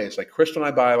different ways. Like Crystal and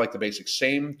I buy like the basic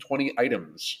same 20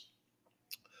 items,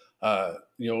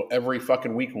 every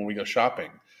fucking week when we go shopping,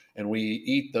 and we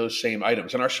eat those same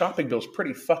items. And our shopping bill's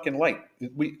pretty fucking light.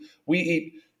 We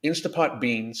eat Instapot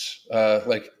beans,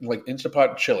 like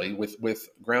Instapot chili with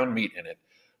ground meat in it.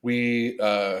 We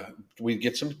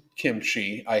get some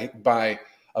kimchi. I buy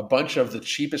a bunch of the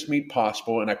cheapest meat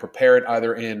possible, and I prepare it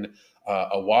either in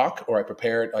a wok or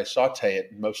I saute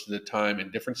it most of the time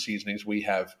in different seasonings. We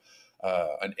have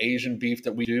an Asian beef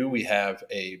that we do. We have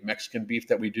a Mexican beef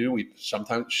that we do.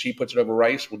 Sometimes she puts it over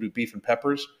rice. We'll do beef and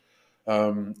peppers.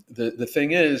 The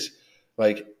thing is,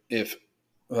 if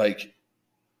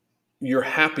you're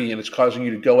happy and it's causing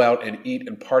you to go out and eat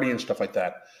and party and stuff like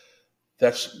that,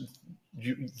 that's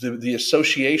the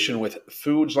association with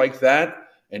foods like that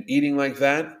and eating like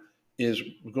that is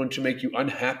going to make you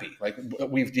unhappy. Like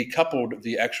we've decoupled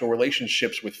the actual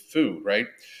relationships with food, right?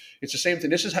 It's the same thing.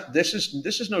 This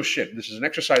is no shit. This is an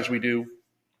exercise we do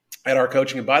at our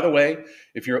coaching. And by the way,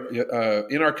 if you're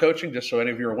in our coaching, just so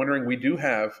any of you are wondering, we do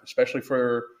have, especially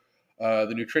for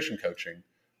the nutrition coaching,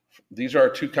 these are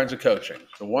two kinds of coaching.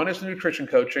 So one is the nutrition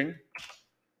coaching,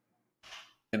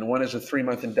 and one is a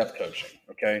 3-month in-depth coaching.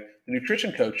 Okay, the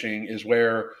nutrition coaching is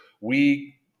where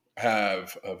we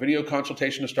have a video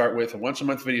consultation to start with, a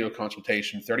once-a-month video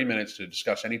consultation, 30 minutes to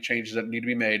discuss any changes that need to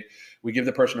be made. We give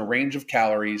the person a range of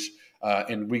calories,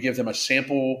 and we give them a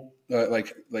sample,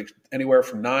 like anywhere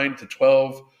from 9 to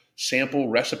 12 sample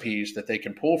recipes that they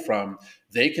can pull from.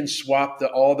 They can swap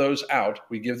all those out.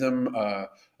 We give them a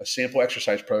sample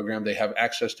exercise program. They have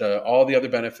access to all the other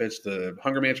benefits, the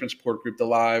hunger management support group, the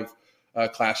live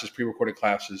classes, pre-recorded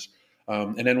classes.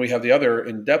 And then we have the other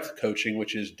in-depth coaching,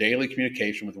 which is daily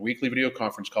communication with weekly video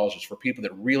conference calls. It's for people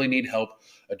that really need help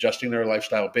adjusting their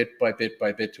lifestyle bit by bit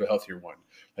by bit to a healthier one.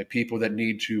 Like people that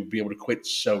need to be able to quit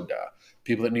soda,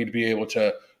 people that need to be able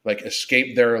to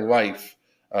escape their life.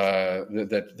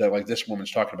 That like this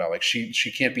woman's talking about, like she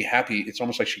can't be happy. It's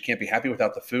almost like she can't be happy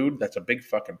without the food. That's a big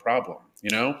fucking problem,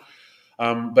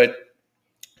 But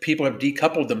people have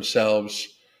decoupled themselves.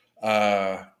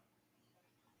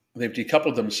 They've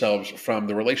decoupled themselves from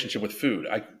the relationship with food.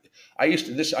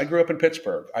 I grew up in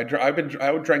Pittsburgh.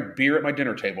 I would drink beer at my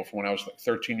dinner table from when I was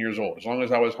 13 years old. As long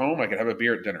as I was home, I could have a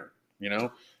beer at dinner.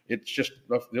 It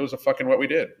was a fucking what we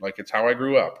did. Like it's how I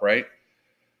grew up, right?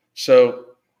 So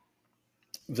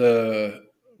the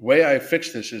way I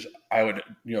fixed this is I would,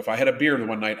 if I had a beer the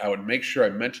one night, I would make sure I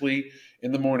mentally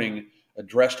in the morning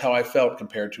addressed how I felt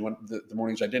compared to the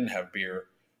mornings I didn't have beer,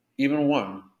 even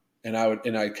one. And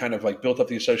I kind of built up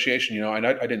the association, I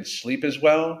didn't sleep as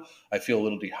well. I feel a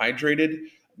little dehydrated.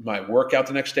 My workout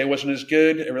the next day wasn't as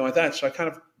good, everything like that. So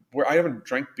I haven't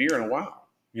drank beer in a while,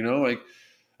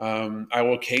 I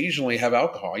will occasionally have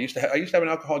alcohol. I used to have an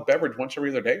alcoholic beverage once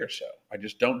every other day or so. I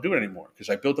just don't do it anymore because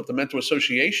I built up the mental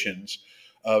associations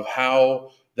of how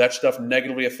that stuff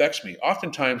negatively affects me.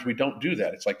 Oftentimes we don't do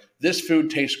that. It's like, this food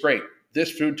tastes great.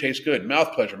 This food tastes good.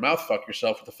 Mouth pleasure. Mouth fuck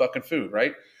yourself with the fucking food,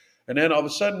 right? And then all of a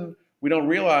sudden, we don't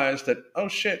realize that, oh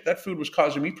shit, that food was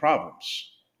causing me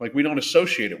problems. Like we don't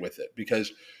associate it with it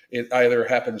because it either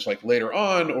happens later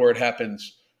on or it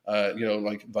happens,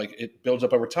 it builds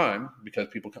up over time because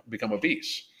people become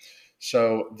obese.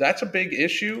 So that's a big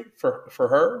issue for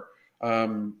her.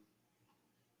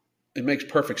 It makes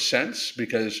perfect sense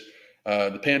because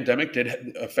the pandemic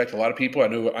did affect a lot of people. I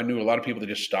knew a lot of people that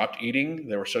just stopped eating.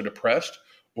 They were so depressed.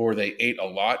 Or they ate a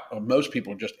lot. Most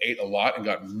people just ate a lot and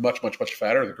got much, much, much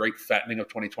fatter. The great fattening of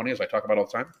 2020, as I talk about all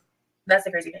the time. That's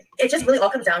the crazy thing. It just really all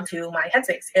comes down to my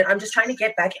headspace. And I'm just trying to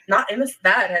get back, not in this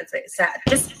bad headspace, sad,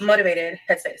 just motivated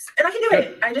headspace. And I can do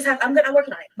it. I'm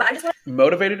working on it. But I just want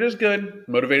Motivated is good.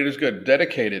 Motivated is good.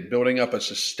 Dedicated, building up a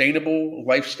sustainable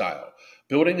lifestyle,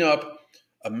 building up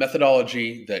a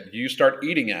methodology that you start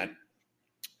eating at,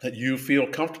 that you feel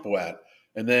comfortable at,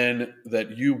 and then that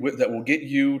will get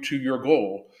you to your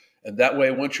goal. And that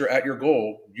way, once you're at your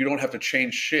goal, you don't have to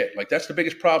change shit. Like that's the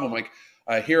biggest problem. Like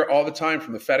I hear all the time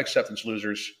from the fat acceptance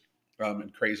losers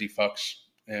and crazy fucks,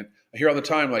 and I hear all the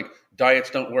time like diets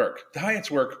don't work.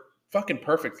 Diets work fucking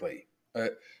perfectly.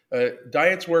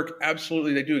 Diets work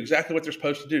absolutely. They do exactly what they're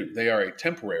supposed to do. They are a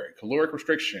temporary caloric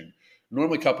restriction,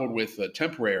 normally coupled with a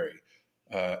temporary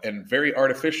and very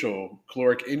artificial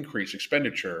caloric increase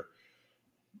expenditure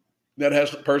that has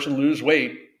the person lose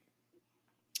weight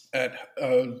at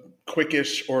a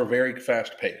quickest or very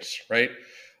fast pace, right?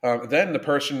 Then the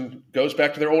person goes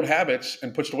back to their old habits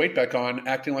and puts the weight back on,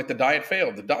 acting like the diet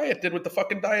failed. The diet did what the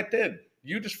fucking diet did.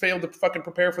 You just failed to fucking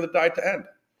prepare for the diet to end.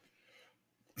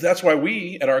 That's why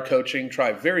we at our coaching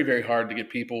try very, very hard to get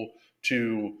people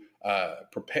to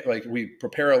prepare. Like we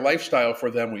prepare a lifestyle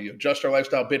for them. We adjust our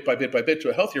lifestyle bit by bit by bit to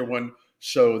a healthier one.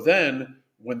 So then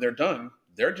when they're done,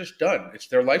 they're just done. It's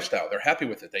their lifestyle. They're happy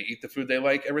with it. They eat the food they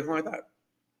like, everything like that.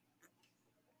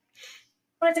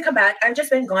 Wanted to come back. I've just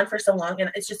been gone for so long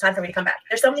and it's just time for me to come back.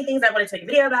 There's so many things I wanted to make a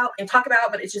video about and talk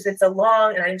about, but it's just been so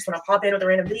long and I just want to pop in with a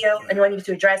random video. I knew I needed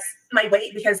to address my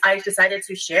weight because I decided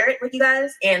to share it with you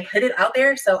guys and put it out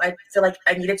there. So I feel like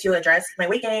I needed to address my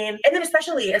weight gain. And then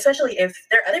especially if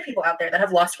there are other people out there that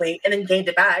have lost weight and then gained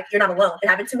it back, you're not alone. It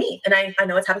happened to me. And I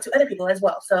know it's happened to other people as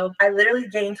well. So I literally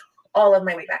gained all of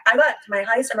my weight back. I got my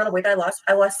highest amount of weight that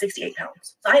I lost 68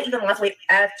 pounds. So I even lost weight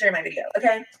after my video.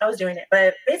 Okay. I was doing it.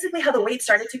 But basically how the weight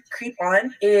started to creep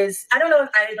on is, I don't know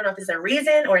if this is a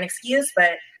reason or an excuse,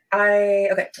 but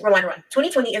rewind.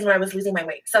 2020 is when I was losing my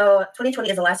weight. So 2020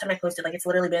 is the last time I posted. Like it's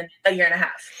literally been a year and a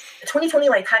half. 2020,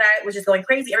 like tie-dye was just going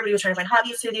crazy. Everybody was trying to find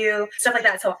hobbies to do, stuff like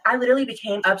that. So I literally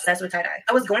became obsessed with tie-dye.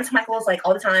 I was going to Michael's like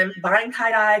all the time, buying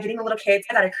tie-dye, getting the little kits.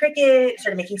 I got a Cricut,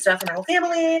 started making stuff for my whole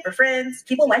family, for friends.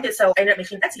 People liked it, so I ended up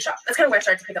making an Etsy shop. That's kind of where I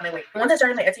started to pick up my weight. Once I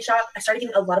started my Etsy shop, I started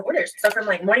getting a lot of orders. So from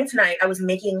like morning to night, I was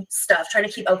making stuff, trying to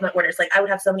keep up with my orders. Like I would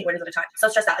have so many orders at a time. So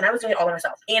stressed out. And I was doing it all by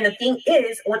myself. And the thing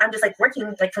is, when I'm just like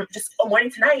working like from just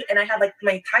morning to night, and I had like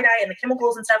my tie-dye and the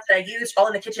chemicals and stuff that I used all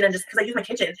in the kitchen, and just because I use my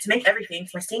kitchen to make everything,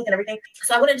 my sink and everything.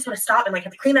 So I wouldn't just want to stop and like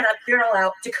have to clean that up, clear it all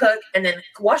out, to cook, and then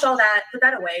wash all that, put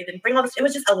that away, then bring all this. It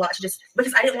was just a lot to just,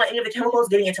 because I didn't want any of the chemicals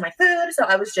getting into my food. So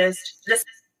I was just.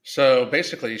 So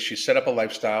basically she set up a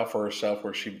lifestyle for herself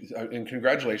where and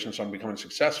congratulations on becoming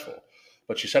successful,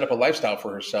 but she set up a lifestyle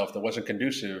for herself that wasn't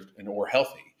conducive or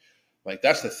healthy. Like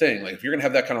that's the thing. Like if you're going to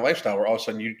have that kind of lifestyle where all of a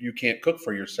sudden you can't cook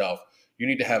for yourself, you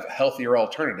need to have healthier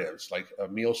alternatives like a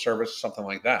meal service, something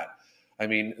like that. I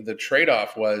mean, the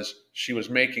trade-off was she was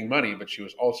making money, but she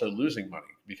was also losing money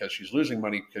because she's losing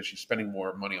money because she's spending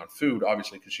more money on food,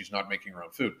 obviously, because she's not making her own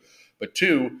food. But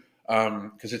two,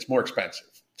 because it's more expensive.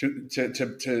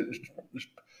 To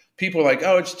people are like,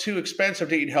 oh, it's too expensive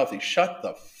to eat healthy. Shut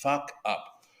the fuck up.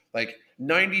 Like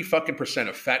 90 fucking percent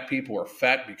of fat people are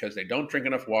fat because they don't drink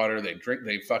enough water. They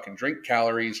fucking drink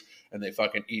calories and they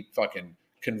fucking eat fucking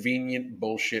convenient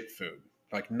bullshit food.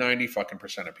 Like 90 fucking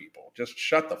percent of people. Just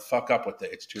shut the fuck up with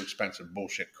it's too expensive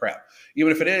bullshit crap.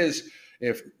 Even if it is,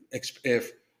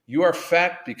 if you are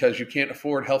fat because you can't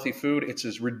afford healthy food, it's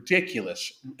as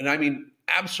ridiculous. And I mean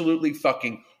absolutely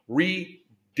fucking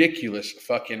ridiculous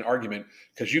fucking argument,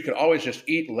 because you could always just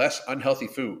eat less unhealthy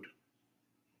food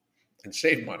and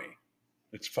save money.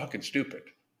 It's fucking stupid.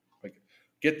 Like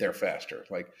get there faster.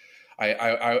 Like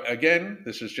I again,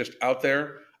 this is just out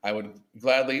there. I would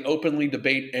gladly openly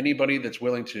debate anybody that's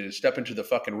willing to step into the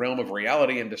fucking realm of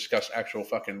reality and discuss actual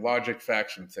fucking logic,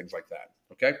 facts, and things like that.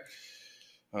 Okay?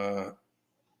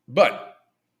 But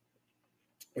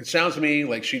it sounds to me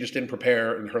like she just didn't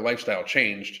prepare and her lifestyle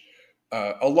changed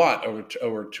a lot over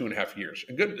 2.5 years.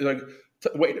 A good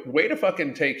way to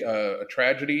fucking take a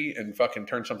tragedy and fucking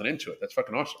turn something into it. That's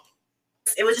fucking awesome.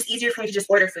 It was just easier for me to just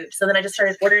order food. So then I just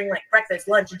started ordering like breakfast,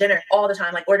 lunch, dinner all the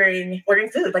time, like ordering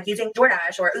food, like using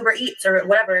DoorDash or Uber Eats or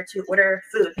whatever to order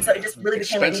food. So it just really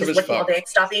became like me just working all day,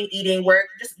 stopping, eating, work,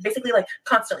 just basically like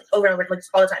constantly over and over, like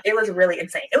all the time. It was really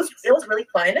insane. It was really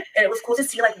fun, and it was cool to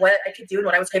see like what I could do and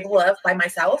what I was capable of by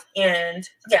myself. And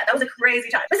yeah, that was a crazy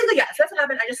time. Basically, yeah. So that's what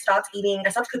happened. I just stopped eating. I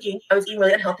stopped cooking. I was eating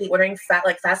really unhealthy, ordering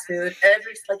fast food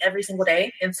every single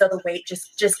day, and so the weight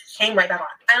just came right back on.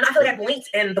 And I feel like I blinked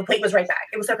and the weight was right back.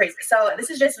 It was so crazy. So this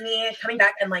is just me coming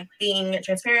back and like being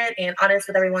transparent and honest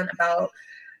with everyone about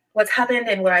what's happened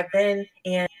and where I've been.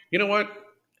 And you know what?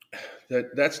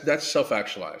 That's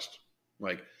self-actualized.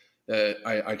 Like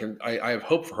I have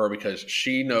hope for her because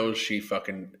she knows she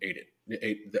fucking ate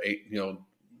it. You know,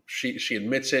 she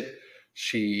admits it.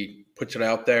 She puts it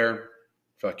out there.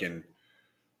 Fucking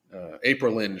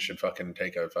April Lynn should fucking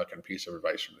take a fucking piece of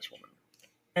advice from this woman.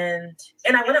 And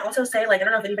I want to also say, like, I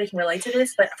don't know if anybody can relate to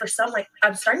this, but for some, like,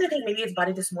 I'm starting to think maybe it's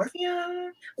body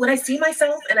dysmorphia. When I see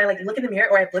myself and I like look in the mirror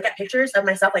or I look at pictures of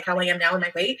myself, like how I am now and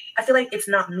my weight, I feel like it's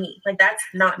not me. Like, that's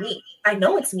not me. I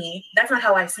know it's me. That's not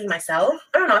how I see myself.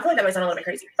 I don't know. I feel like that might sound a little bit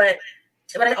crazy, but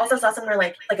I also saw somewhere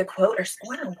like a quote or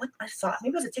I don't know what I saw.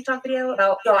 Maybe it was a TikTok video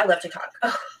about, yo, I love TikTok.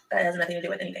 Oh, that has nothing to do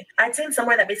with anything. I'd seen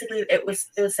somewhere that basically it was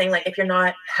saying like if you're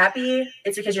not happy,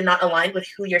 it's because you're not aligned with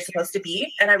who you're supposed to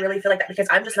be. And I really feel like that because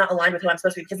I'm just not aligned with who I'm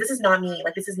supposed to be because this is not me.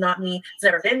 Like this is not me. It's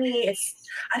never been me.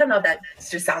 I don't know if that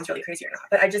just sounds really crazy or not,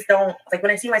 but I just don't like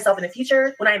when I see myself in the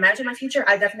future, when I imagine my future,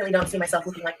 I definitely don't see myself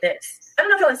looking like this. I don't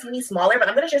know if y'all see me smaller, but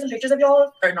I'm gonna share some pictures of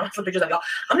y'all, or not some pictures of y'all.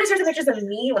 I'm gonna share some pictures of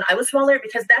me when I was smaller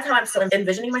because that's how I'm still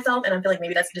envisioning myself, and I feel like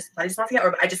maybe that's just body dysmorphia,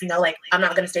 or I just know like I'm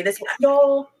not gonna stay this way.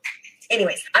 Y'all.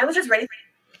 Anyways, I was just ready.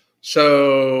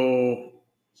 So,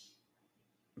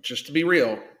 just to be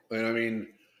real, and I mean,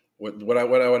 what I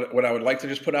would like to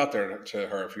just put out there to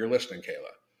her, if you're listening,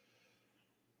 Kayla,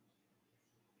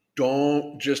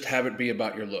 don't just have it be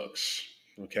about your looks.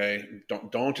 Okay,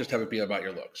 don't just have it be about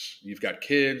your looks. You've got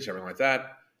kids, everything like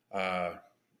that.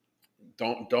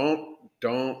 Don't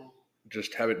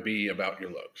just have it be about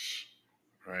your looks,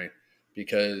 right?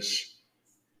 Because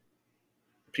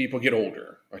people get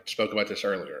older. I spoke about this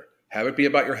earlier. Have it be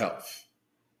about your health.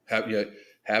 Have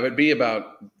it be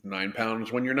about 9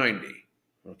 pounds when you're 90.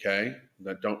 Okay,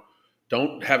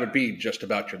 don't have it be just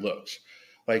about your looks.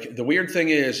 Like the weird thing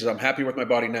is I'm happier with my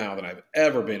body now than I've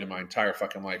ever been in my entire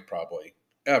fucking life, probably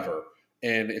ever.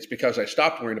 And it's because I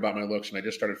stopped worrying about my looks and I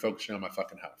just started focusing on my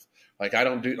fucking health. Like I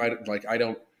don't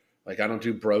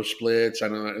do bro splits. I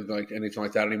don't like anything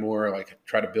like that anymore. Like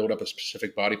try to build up a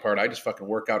specific body part. I just fucking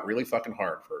work out really fucking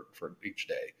hard for each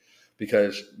day,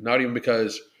 because not even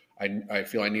because I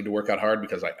feel I need to work out hard,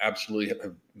 because I absolutely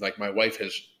have, like my wife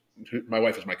is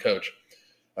my coach.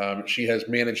 She has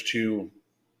managed to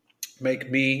make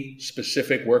me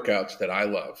specific workouts that I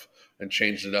love and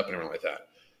changed it up and everything like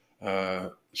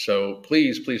that. So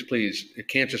please, it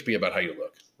can't just be about how you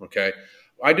look. Okay.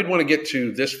 I did want to get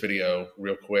to this video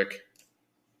real quick.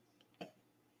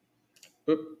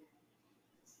 Oop.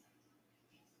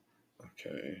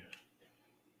 Okay.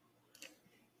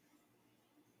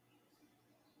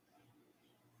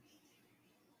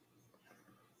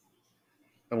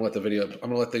 I'm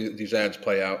gonna let these ads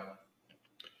play out.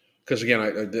 Because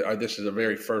again, this is the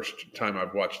very first time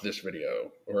I've watched this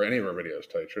video or any of our videos, to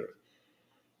tell you the truth.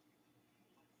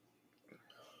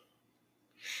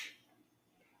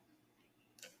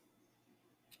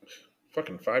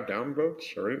 Fucking 5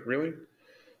 downvotes? Really?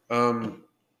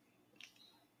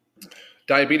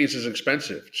 Diabetes is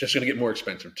expensive. It's just going to get more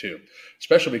expensive too,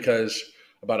 especially because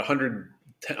about 100,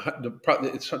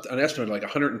 it's an estimate like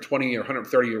 120 or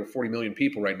 130 or 40 million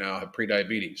people right now have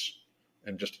pre-diabetes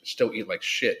and just still eat like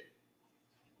shit.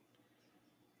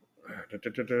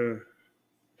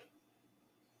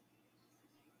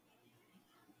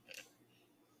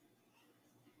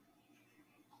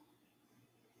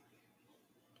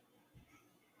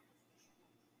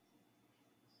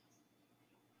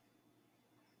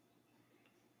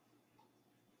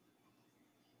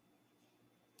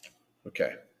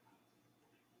 Okay.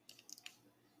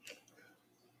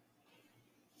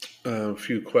 A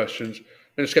few questions.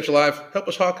 Sketch Alive, help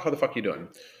us, Hawk. How the fuck are you doing?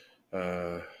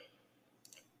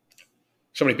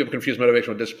 So many people confuse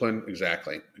motivation with discipline.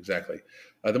 Exactly.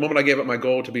 The moment I gave up my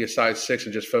goal to be a size 6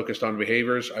 and just focused on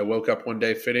behaviors, I woke up one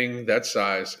day fitting that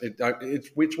size.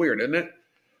 It's weird, isn't it?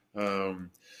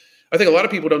 I think a lot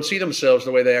of people don't see themselves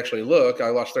the way they actually look. I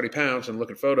lost 30 pounds and look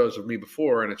at photos of me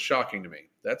before, and it's shocking to me.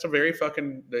 That's very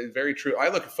true. I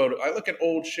look at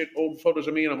old photos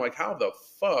of me, and I'm like, how the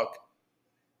fuck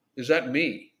is that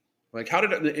me? Like, how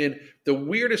did it? And the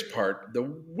weirdest part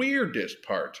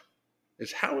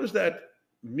is, how is that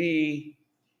me?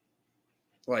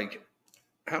 Like,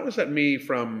 how is that me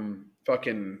from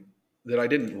fucking that I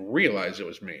didn't realize it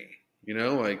was me? You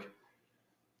know,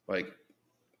 like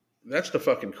that's the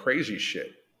fucking crazy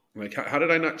shit. Like, how did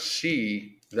I not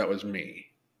see that was me?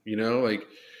 You know, like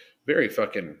very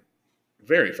fucking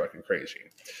crazy.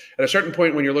 At a certain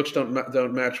point, when your looks don't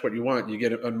match what you want, you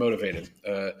get unmotivated.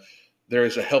 There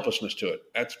is a helplessness to it.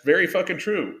 That's very fucking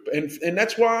true, and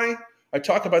that's why I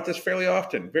talk about this fairly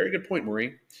often. Very good point,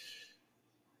 Marie.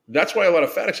 That's why a lot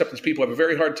of fat acceptance people have a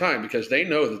very hard time, because they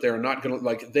know that they're not going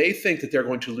to, they think that they're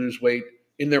going to lose weight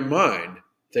in their mind.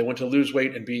 They want to lose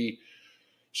weight and be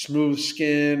smooth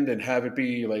skinned and have it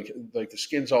be like the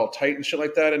skin's all tight and shit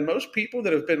like that. And most people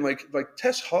that have been like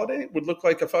Tess Holiday would look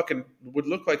like a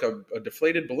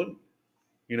deflated balloon.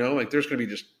 You know, like there's going to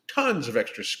be just tons of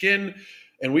extra skin.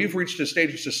 And we've reached a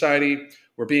stage of society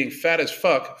where being fat as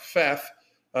fuck,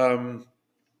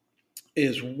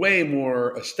 is way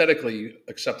more aesthetically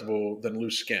acceptable than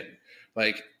loose skin.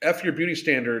 Like, F your beauty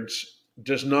standards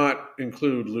does not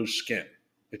include loose skin.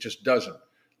 It just doesn't,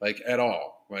 like, at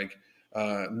all. Like,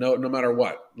 no matter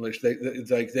what. That's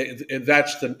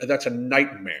a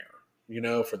nightmare,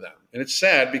 for them. And it's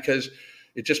sad because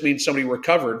it just means somebody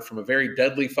recovered from a very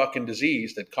deadly fucking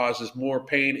disease that causes more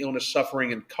pain, illness,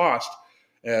 suffering, and cost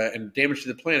and damage to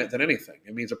the planet than anything.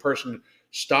 It means a person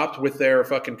stopped with their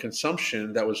fucking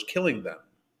consumption that was killing them.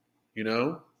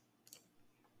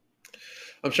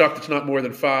 I'm shocked it's not more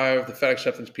than 5. The fat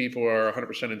acceptance people are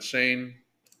 100% insane.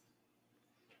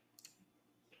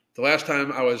 The last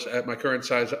time I was at my current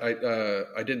size,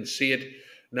 I didn't see it.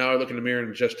 Now I look in the mirror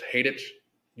and just hate it.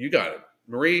 You got it.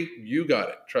 Marie, you got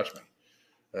it. Trust me.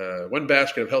 One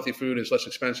basket of healthy food is less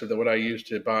expensive than what I used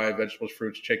to buy vegetables,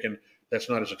 fruits, chicken. That's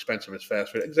not as expensive as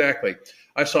fast food. Exactly.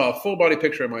 I saw a full body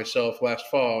picture of myself last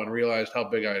fall and realized how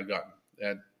big I had gotten.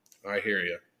 And I hear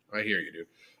you. I hear you, dude.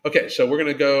 Okay, so we're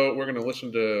going to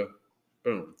listen to,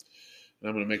 boom. And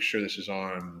I'm going to make sure this is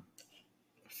on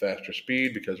faster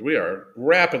speed because we are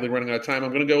rapidly running out of time.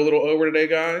 I'm going to go a little over today,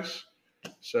 guys.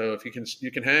 So if you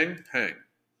can hang.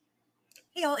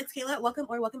 Hey y'all, it's Kayla.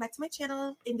 Welcome back to my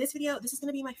channel. In this video, this is going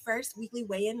to be my first weekly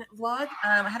weigh-in vlog.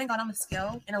 I hadn't gone on the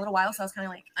scale in a little while, so I was kind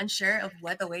of like unsure of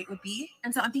what the weight would be.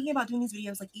 And so I'm thinking about doing these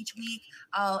videos like each week.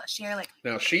 I'll share like...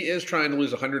 Now, she is trying to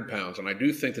lose 100 pounds, and I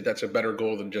do think that that's a better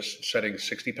goal than just setting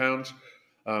 60 pounds.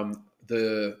 And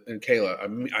Kayla, I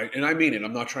mean it.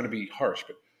 I'm not trying to be harsh,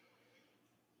 but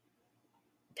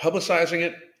publicizing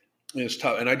it is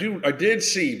tough. And I did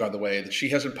see, by the way, that she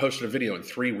hasn't posted a video in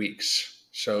 3 weeks.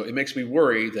 So it makes me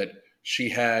worry that she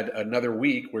had another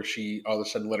week where she all of a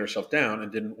sudden let herself down and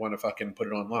didn't want to fucking put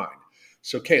it online.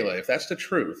 So Kayla, if that's the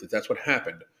truth, if that's what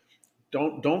happened,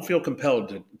 don't feel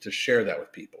compelled to share that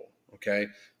with people. Okay.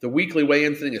 The weekly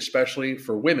weigh-in thing, especially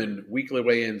for women, weekly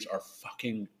weigh-ins are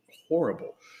fucking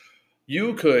horrible.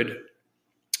 You could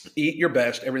eat your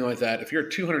best, everything like that. If you're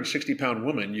a 260-pound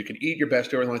woman, you can eat your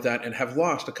best, everything like that, and have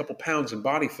lost a couple pounds in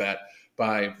body fat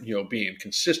by being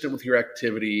consistent with your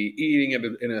activity, eating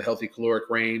in a healthy caloric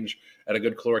range at a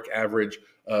good caloric average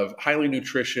of highly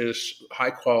nutritious, high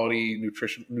quality,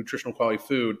 nutritional quality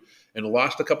food, and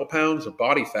lost a couple pounds of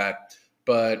body fat.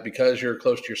 But because you're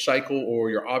close to your cycle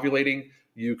or you're ovulating,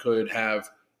 you could have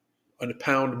a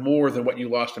pound more than what you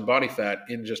lost in body fat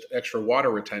in just extra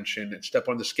water retention and step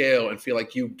on the scale and feel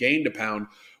like you gained a pound.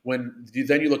 When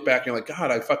then you look back and you're like,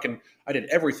 God, I did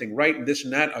everything right and this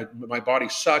and that. My body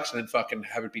sucks, and then fucking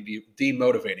have it be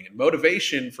demotivating. And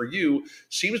motivation for you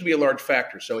seems to be a large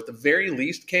factor. So at the very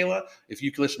least, Kayla, if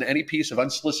you can listen to any piece of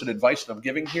unsolicited advice that I'm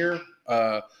giving here,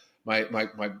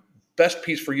 my best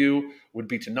piece for you would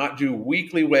be to not do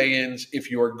weekly weigh-ins. If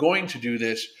you are going to do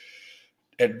this,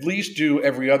 at least do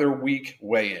every other week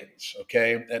weigh-ins,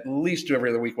 okay? At least do every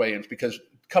other week weigh-ins, because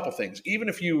a couple things. Even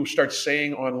if you start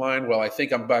saying online, well, I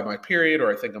think I'm by my period,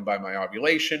 or I think I'm by my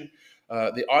ovulation,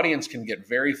 the audience can get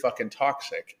very fucking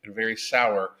toxic and very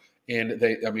sour. And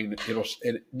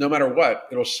no matter what,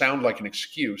 it'll sound like an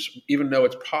excuse, even though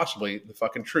it's possibly the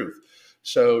fucking truth.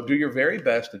 So do your very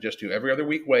best to just do every other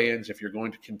week weigh-ins if you're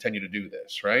going to continue to do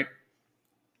this, right?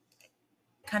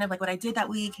 Kind of like what I did that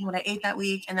week and what I ate that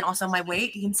week, and then also my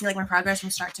weight. You can see like my progress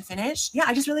from start to finish. Yeah,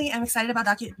 I just really am excited about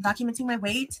documenting my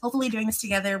weight, hopefully doing this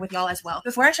together with y'all as well.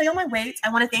 Before I show y'all my weight,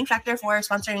 I want to thank Factor for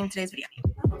sponsoring today's video.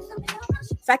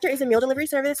 Factor is a meal delivery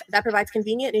service that provides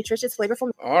convenient, nutritious,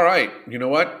 flavorful... All right, you know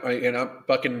what? I'm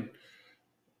fucking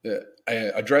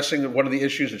addressing one of the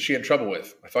issues that she had trouble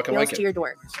with. I fucking like it. To your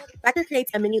door. Factor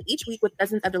creates a menu each week with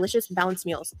dozens of delicious, balanced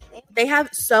meals. They have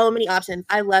so many options.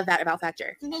 I love that about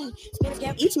Factor.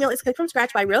 Each meal is cooked from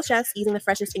scratch by real chefs using the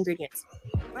freshest ingredients.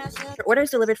 Your order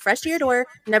is delivered fresh to your door,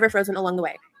 never frozen along the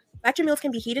way. Factor meals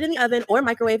can be heated in the oven or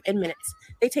microwaved in minutes.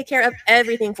 They take care of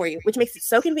everything for you, which makes it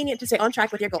so convenient to stay on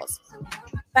track with your goals.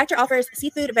 Factor offers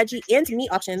seafood, veggie, and meat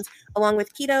options, along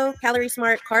with keto, calorie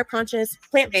smart, carb conscious,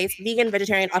 plant-based, vegan,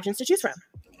 vegetarian options to choose from.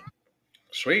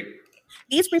 Sweet.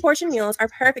 These pre-portioned meals are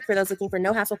perfect for those looking for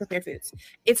no-hassle prepared foods.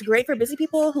 It's great for busy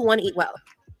people who want to eat well.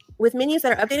 With menus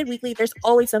that are updated weekly, there's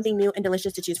always something new and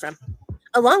delicious to choose from.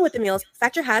 Along with the meals,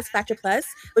 Factor has Factor Plus,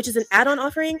 which is an add-on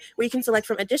offering where you can select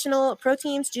from additional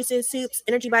proteins, juices, soups,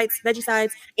 energy bites, veggie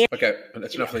sides, and... Okay,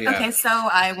 that's enough of the ad. Okay, so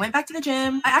I went back to the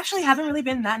gym. I actually haven't really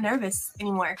been that nervous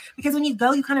anymore, because when you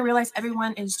go, you kind of realize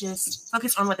everyone is just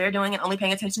focused on what they're doing and only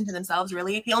paying attention to themselves,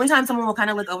 really. The only time someone will kind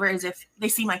of look over is if they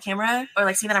see my camera or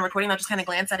like see that I'm recording, they'll just kind of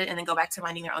glance at it and then go back to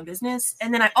minding their own business.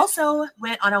 And then I also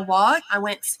went on a walk. I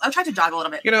tried to jog a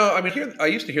little bit. I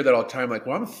used to hear that all the time, like,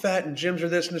 well, I'm fat and gyms are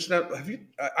this and this and that.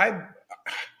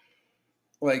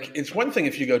 like it's one thing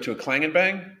if you go to a clang and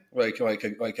bang, like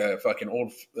a fucking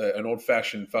an old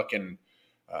fashioned fucking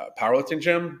powerlifting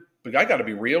gym. But I got to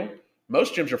be real.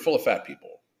 Most gyms are full of fat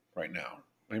people right now.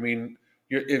 I mean,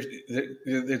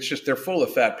 it's just they're full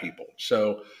of fat people.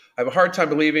 So I have a hard time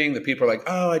believing that people are like,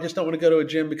 oh, I just don't want to go to a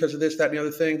gym because of this, that, and the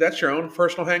other thing. That's your own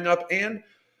personal hang up. And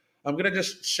I'm going to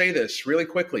just say this really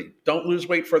quickly. Don't lose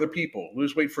weight for other people.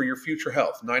 Lose weight for your future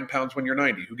health. 9 pounds when you're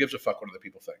 90. Who gives a fuck what other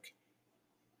people think?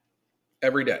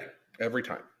 Every day, every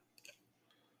time.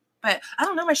 But I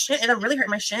don't know, my shin, it really hurt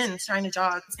my shins trying to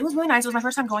jog. It was really nice. It was my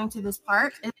first time going to this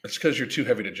park. It's because you're too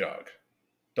heavy to jog.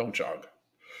 Don't jog.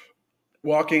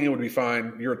 Walking, it would be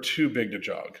fine. You're too big to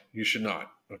jog. You should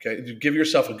not. Okay? Give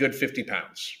yourself a good 50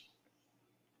 pounds.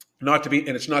 Not to be,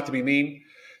 and it's not to be mean.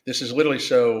 This is literally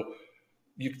so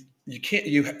you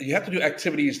have to do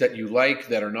activities that you like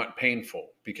that are not painful,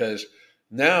 because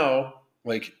now,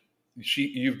 like,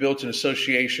 you've built an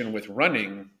association with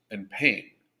running and pain,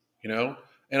 you know?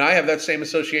 And I have that same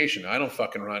association. I don't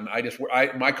fucking run.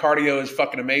 My cardio is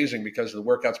fucking amazing because of the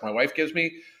workouts my wife gives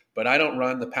me, but I don't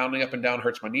run. The pounding up and down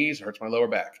hurts my knees, it hurts my lower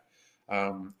back.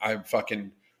 I'm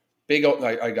fucking big.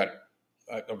 I got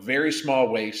a very small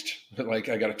waist. Like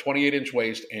I got a 28-inch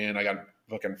waist and I got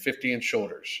fucking 50-inch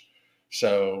shoulders.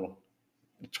 So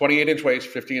 28-inch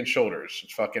waist, 50-inch shoulders.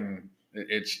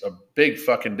 It's a big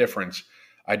fucking difference.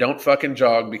 I don't fucking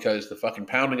jog because the fucking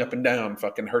pounding up and down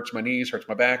fucking hurts my knees, hurts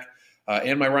my back.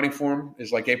 And my running form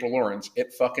is like April Lawrence.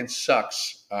 It fucking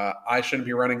sucks. I shouldn't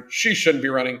be running. She shouldn't be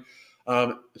running.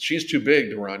 She's too big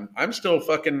to run. I'm still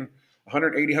fucking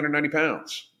 180, 190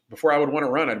 pounds. Before I would want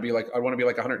to run, I want to be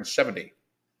like 170,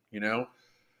 you know?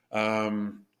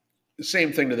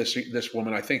 Same thing to this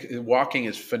woman. I think walking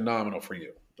is phenomenal for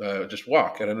you. Just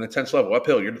walk at an intense level,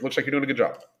 uphill. It looks like you're doing a good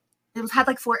job. It had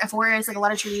like forest, like a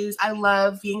lot of trees. I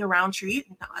love being around trees.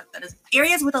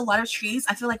 Areas with a lot of trees,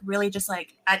 I feel like really just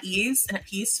like at ease and at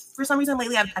peace. For some reason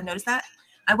lately, I've noticed that.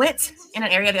 I went in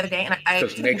an area the other day and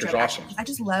because nature's awesome. I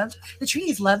just loved the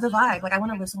trees, love the vibe. Like I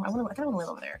want to live somewhere. I kind of want to live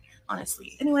over there,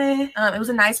 honestly. Anyway, it was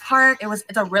a nice park. It's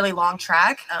a really long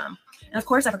track. And of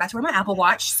course, I forgot to wear my Apple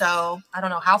Watch, so I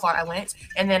don't know how far I went.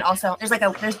 And then also, there's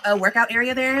a workout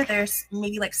area there. There's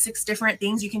maybe like 6 different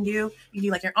things you can do. You can do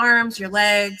like your arms, your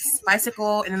legs,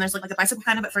 bicycle, and then there's like a bicycle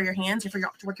kind of, but for your hands and to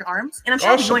work your arms. And I'm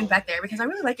trying to be going back there because I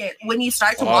really like it. When you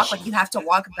start to walk, like you have to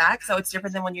walk back, so it's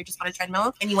different than when you're just on a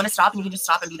treadmill and you want to stop and you can just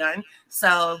stop and be done.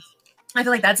 So I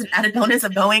feel like that's an added bonus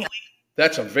of going.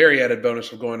 That's a very added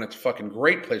bonus of going. That's a fucking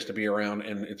great place to be around,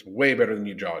 and it's way better than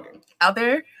you jogging out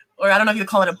there. Or I don't know if you would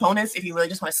call it a bonus if you really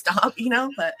just want to stop, you know,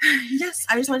 but yes,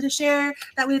 I just wanted to share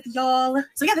that with y'all.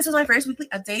 So yeah, this was my first weekly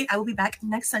update. I will be back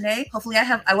next Sunday. Hopefully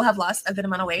I will have lost a good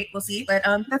amount of weight. We'll see. But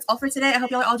that's all for today. I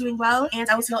hope y'all are all doing well, and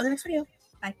I will see y'all in the next video.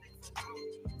 Bye.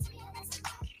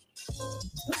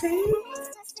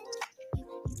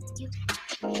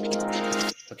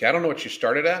 Okay, I don't know what you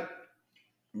started at,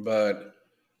 but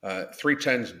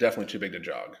 310 is definitely too big to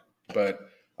jog. But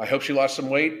I hope she lost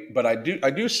some weight. But I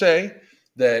do say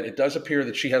that it does appear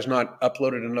that she has not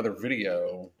uploaded another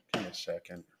video. Give me a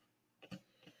second.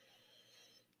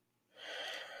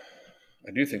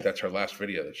 I do think that's her last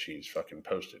video that she's fucking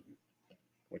posted.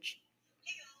 Which,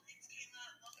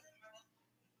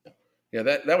 yeah,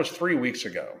 that was 3 weeks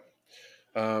ago.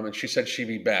 And she said she'd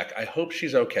be back. I hope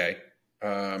she's okay.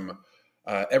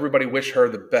 Everybody wish her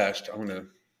the best. I'm going to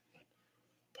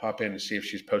pop in and see if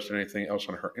she's posted anything else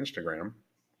on her Instagram.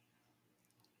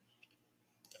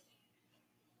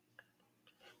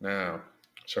 Now,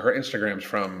 so her Instagram's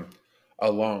from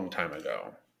a long time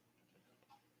ago.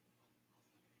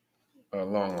 A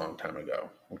long time ago.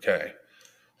 Okay.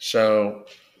 So,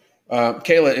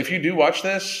 Kayla, if you do watch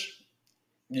this,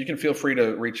 you can feel free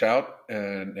to reach out.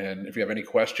 And if you have any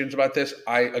questions about this,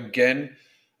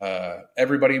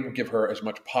 everybody will give her as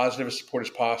much positive support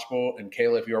as possible. And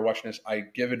Kayla, if you are watching this, I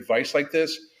give advice like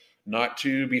this, not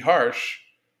to be harsh,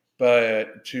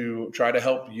 but to try to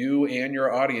help you and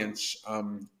your audience.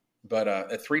 But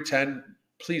at 310,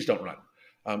 please don't run.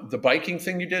 The biking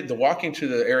thing you did, the walking to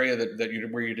the area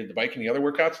where you did the biking, the other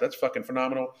workouts, that's fucking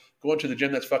phenomenal. Going to the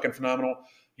gym, that's fucking phenomenal.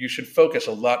 You should focus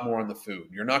a lot more on the food.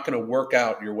 You're not going to work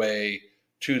out your way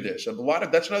to this.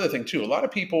 That's another thing too. A lot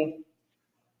of people,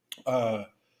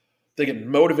 they get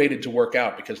motivated to work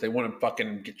out because they want to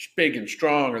fucking get big and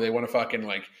strong, or they want to fucking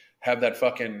like have that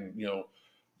fucking, you know,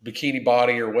 bikini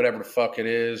body or whatever the fuck it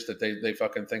is that they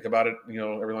fucking think about it, you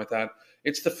know, everything like that.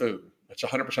 It's the food. It's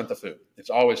 100% the food. It's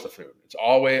always the food. It's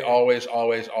always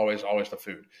the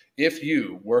food. If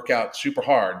you work out super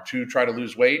hard to try to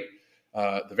lose weight,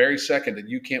 The very second that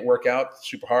you can't work out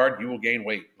super hard, you will gain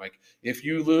weight. Like if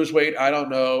you lose weight, I don't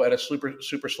know, at a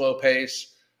super slow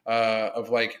pace of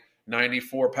like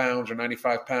 94 pounds or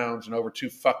 95 pounds in over 2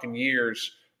 fucking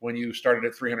years, when you started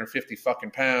at 350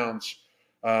 fucking pounds,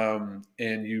 and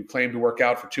you claim to work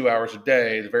out for 2 hours a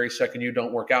day, the very second you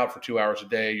don't work out for 2 hours a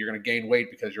day, you're going to gain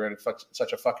weight because you're at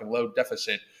such a fucking low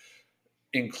deficit,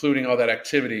 including all that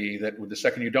activity, that the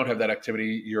second you don't have that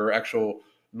activity, your actual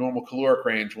normal caloric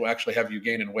range will actually have you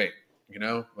gaining weight.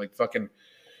 Like fucking,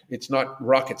 it's not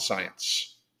rocket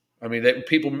science. I mean,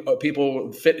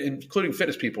 people fit, including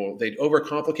fitness people, they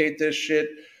overcomplicate this shit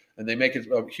and they make it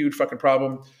a huge fucking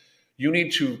problem. You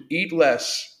need to eat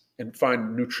less and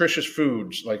find nutritious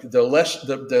foods. Like the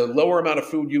lower amount of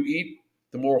food you eat,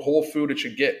 the more whole food it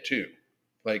should get too.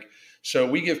 Like, so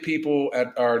we give people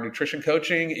at our nutrition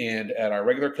coaching and at our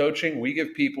regular coaching, we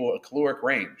give people a caloric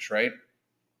range, right?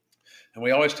 And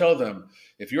we always tell them,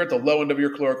 if you're at the low end of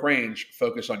your caloric range,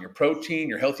 focus on your protein,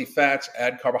 your healthy fats,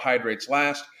 add carbohydrates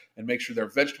last, and make sure they're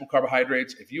vegetable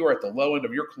carbohydrates. If you are at the low end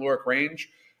of your caloric range,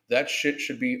 that shit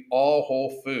should be all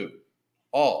whole food.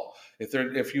 All.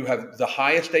 If you have the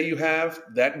highest day you have,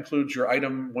 that includes your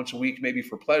item once a week, maybe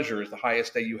for pleasure, is the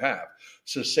highest day you have.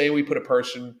 So say we put a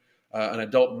person, an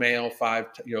adult male,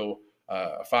 5'10"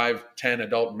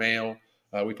 adult male,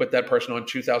 we put that person on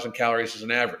 2,000 calories as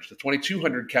an average. The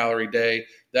 2,200 calorie day,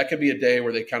 that could be a day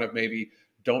where they kind of maybe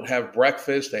don't have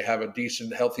breakfast. They have a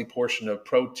decent, healthy portion of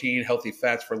protein, healthy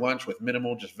fats for lunch with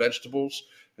minimal just vegetables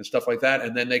and stuff like that.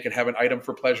 And then they can have an item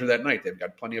for pleasure that night. They've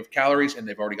got plenty of calories and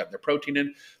they've already got their protein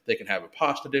in. They can have a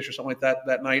pasta dish or something like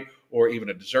that night, or even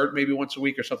a dessert maybe once a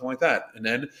week or something like that. And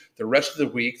then the rest of the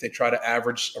week, they try to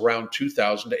average around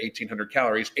 2,000 to 1,800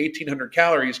 calories. 1,800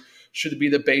 calories should be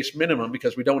the base minimum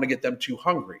because we don't want to get them too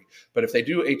hungry. But if they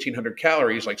do 1,800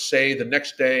 calories, like say the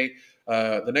next day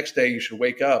you should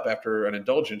wake up after an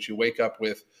indulgence, you wake up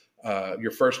with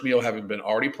your first meal having been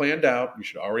already planned out. You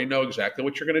should already know exactly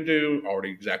what you're going to do, already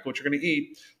exactly what you're going to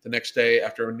eat the next day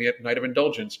after a night of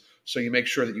indulgence. So you make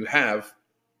sure that you have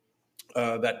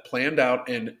that planned out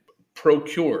and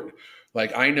procured.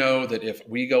 Like I know that if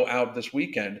we go out this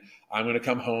weekend, I'm going to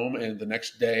come home and the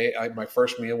next day my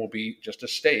first meal will be just a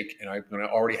steak, and I'm going to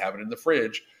already have it in the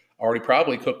fridge, already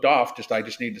probably cooked off. I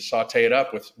just need to saute it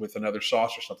up with another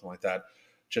sauce or something like that,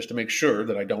 just to make sure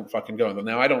that I don't fucking go.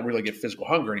 Now I don't really get physical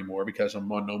hunger anymore because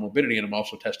I'm on no morbidity and I'm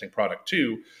also testing product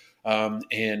too. I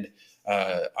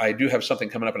do have something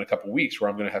coming up in a couple of weeks where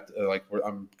I'm going to have to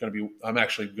I'm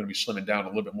actually going to be slimming down a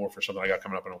little bit more for something I got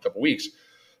coming up in a couple of weeks,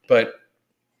 but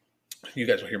you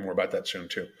guys will hear more about that soon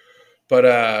too. But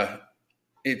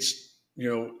it's,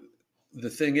 the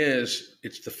thing is,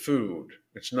 it's the food.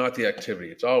 It's not the activity.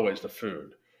 It's always the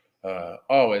food.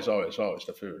 Always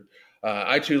the food.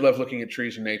 I too love looking at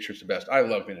trees and nature. It's the best. I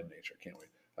love being in nature. Can't wait.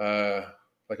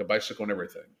 Like a bicycle and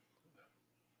everything.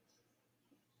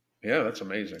 Yeah, that's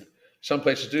amazing. Some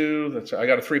places do. I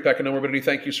got a 3-pack of No Morbidity.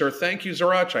 Thank you, sir. Thank you,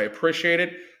 Zarach. I appreciate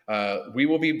it. We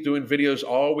will be doing videos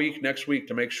all week next week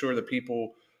to make sure that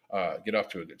people get off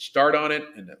to a good start on it,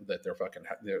 and that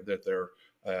they're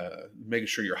making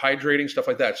sure you're hydrating, stuff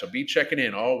like that. So be checking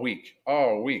in all week.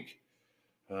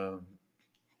 Let's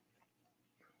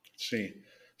see.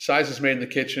 Size is made in the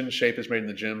kitchen. Shape is made in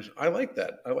the gyms. I like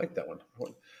that. One.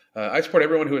 I support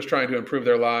everyone who is trying to improve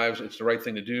their lives. It's the right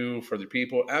thing to do for the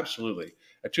people. Absolutely.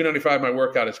 At $295, my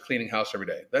workout is cleaning house every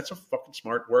day. That's a fucking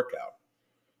smart workout.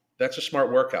 That's a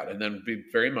smart workout. And then be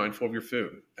very mindful of your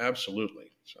food.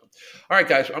 Absolutely. So, all right,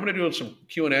 guys, I'm going to do some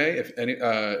Q&A.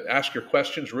 Ask your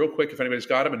questions real quick if anybody's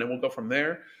got them, and then we'll go from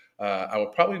there. I will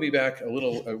probably be back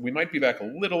we might be back a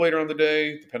little later on the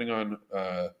day, depending on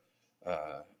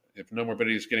if No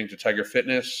Morbidity is getting to Tiger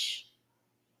Fitness.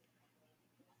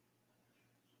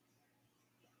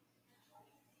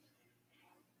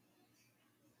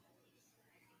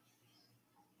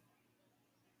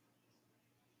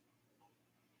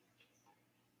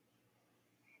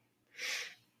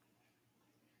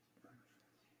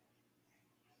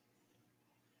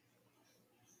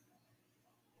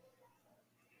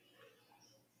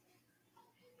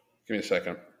 Give me a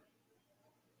second.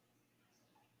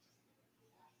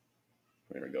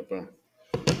 There we go. Boom.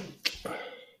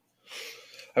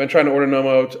 I've been trying to order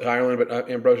Nomo to Ireland, but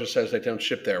Ambrosia says they don't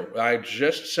ship there. I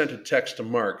just sent a text to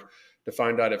Mark to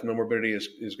find out if No Morbidity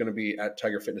is going to be at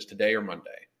Tiger Fitness today or Monday.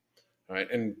 All right,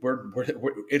 and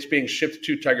it's being shipped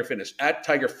to Tiger Fitness at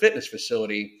Tiger Fitness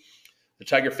facility. The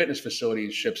Tiger Fitness facility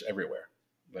ships everywhere.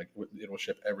 Like it will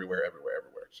ship everywhere.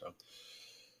 So,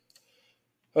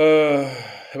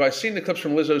 have I seen the clips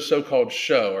from Lizzo's so-called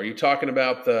show? Are you talking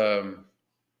about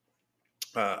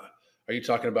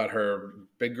her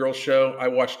Big Girl show? I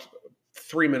watched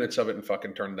 3 minutes of it and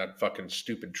fucking turn that fucking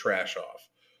stupid trash off.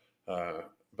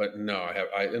 But no,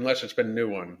 unless it's been a new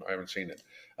one, I haven't seen it.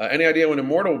 Any idea when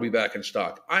Immortal will be back in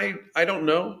stock? I don't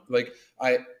know. Like,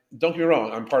 I don't get me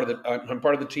wrong. I'm part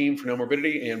of the team for No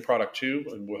Morbidity and Product 2,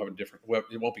 and we'll have a different. Well,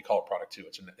 it won't be called Product 2.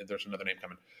 There's another name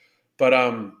coming. But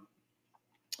I'm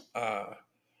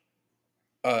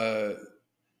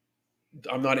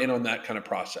not in on that kind of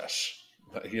process.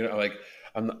 Like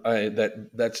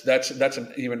that's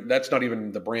not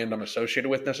even the brand I'm associated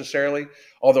with necessarily.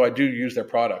 Although I do use their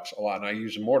products a lot, and I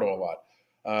use Immortal a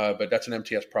lot. But that's an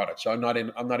MTS product, so I'm not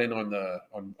in on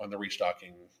the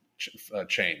restocking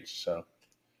chains. So let's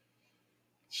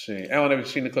see, Alan, have you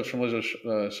seen the clips from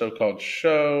Lizzo's so-called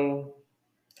show?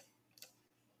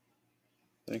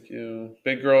 Thank you,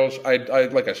 Big Girls. I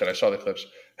like I said, I saw the clips.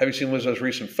 Have you seen Lizzo's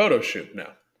recent photo shoot? No,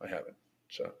 I haven't.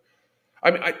 So. I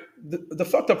mean, the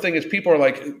fucked up thing is people are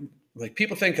like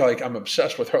people think like I'm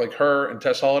obsessed with her, like her and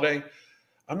Tess Holiday.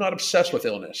 I'm not obsessed with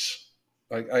illness.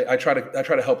 Like I try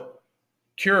to help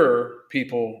cure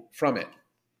people from it.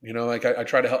 Like I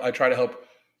try to help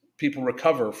people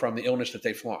recover from the illness that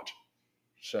they flaunt.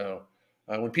 So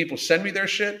when people send me their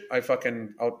shit, I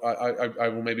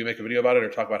will maybe make a video about it or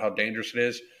talk about how dangerous it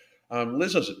is.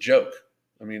 Lizzo's a joke.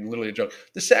 I mean, literally a joke.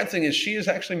 The sad thing is she is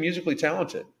actually musically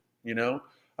talented.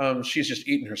 She's just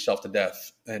eating herself to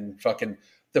death, and fucking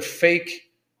the fake,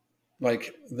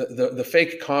 like the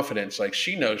fake confidence. Like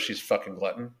she knows she's fucking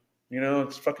glutton.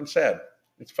 It's fucking sad.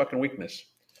 It's fucking weakness.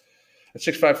 At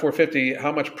 6'5", 450,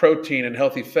 how much protein and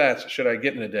healthy fats should I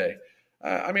get in a day?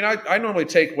 I mean, I normally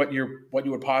take what you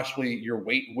would possibly your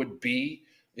weight would be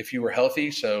if you were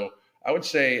healthy. So I would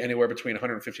say anywhere between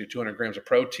 150 to 200 grams of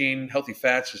protein. Healthy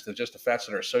fats is just the fats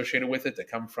that are associated with it that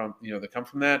come from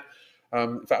that.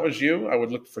 If I was you, I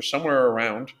would look for somewhere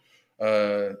around,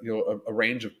 a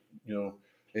range of,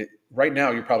 right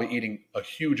now you're probably eating a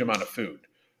huge amount of food.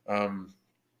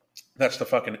 That's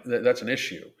an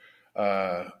issue.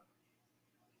 Hang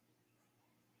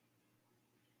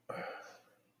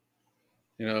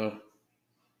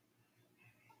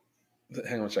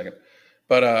on a second.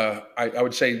 But I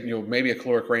would say, maybe a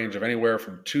caloric range of anywhere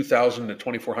from 2,000 to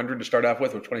 2,400 to start off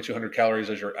with 2,200 calories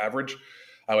as your average.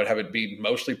 I would have it be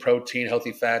mostly protein,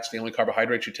 healthy fats. The only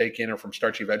carbohydrates you take in are from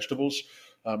starchy vegetables.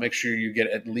 Make sure you get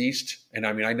at least, and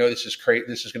I mean, I know this is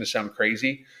this is going to sound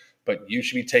crazy, but you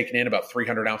should be taking in about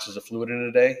 300 ounces of fluid in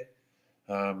a day.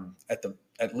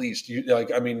 At least,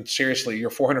 seriously,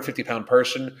 you're a 450-pound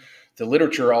person. The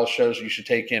literature all shows you should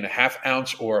take in a half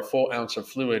ounce or a full ounce of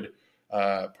fluid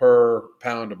per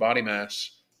pound of body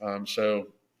mass. So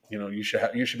you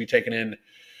should be taking in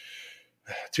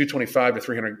 225 to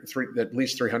 300, at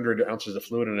least 300 ounces of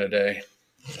fluid in a day.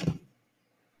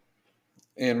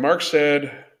 And Mark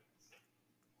said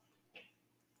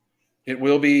it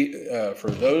will be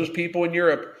for those people in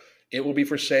Europe. It will be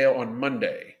for sale on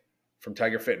Monday from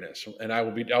Tiger Fitness, and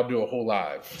I'll do a whole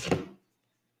live.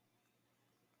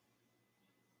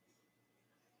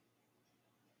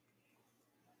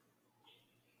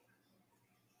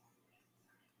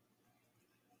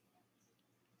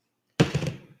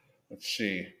 Let's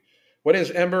see. What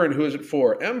is Ember and who is it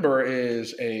for? Ember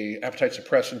is a appetite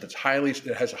suppressant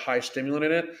that has a high stimulant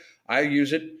in it. I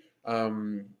use it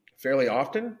fairly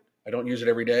often. I don't use it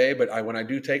every day, but when I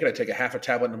do take it, I take a half a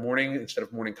tablet in the morning instead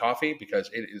of morning coffee because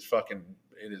it is fucking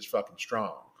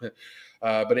strong.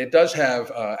 But it does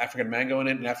have African mango in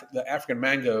it, and the African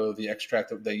mango, the extract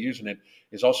that they use in it,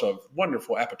 is also a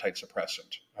wonderful appetite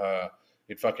suppressant.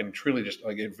 It fucking truly just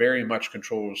it very much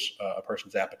controls a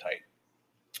person's appetite.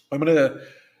 I'm gonna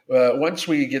once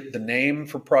we get the name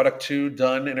for product 2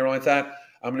 done and everything like that,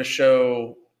 I'm gonna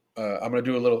show. I'm gonna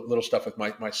do a little stuff with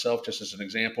myself just as an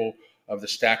example of the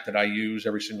stack that I use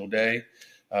every single day,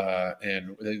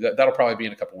 and that'll probably be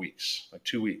in a couple weeks, like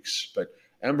 2 weeks. But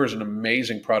Ember is an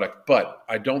amazing product, but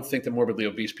I don't think that morbidly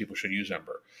obese people should use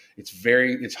Ember. It's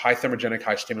high thermogenic,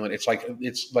 high stimulant. It's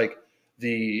like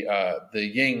the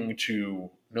yin to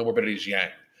No Morbidity's yang.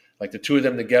 Like the two of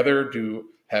them together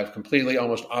have completely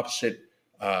almost opposite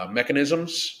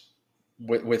mechanisms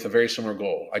with a very similar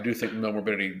goal. I do think No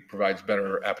Morbidity provides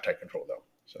better appetite control though.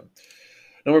 So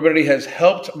No Morbidity has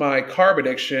helped my carb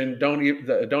addiction. Don't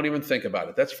even think about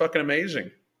it. That's fucking amazing.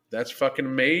 That's fucking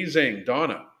amazing,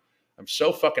 Donna. I'm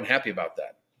so fucking happy about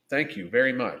that. Thank you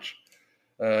very much.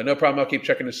 No problem. I'll keep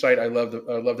checking the site. I love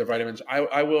their vitamins.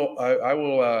 I will.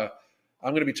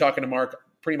 I'm going to be talking to Mark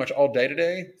pretty much all day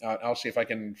today. I'll see if I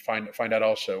can find out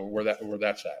also where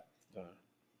that's at.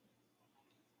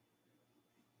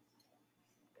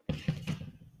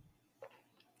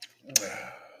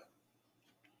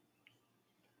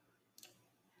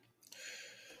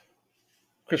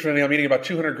 Christopher, I'm eating about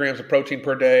 200 grams of protein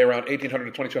per day, around 1,800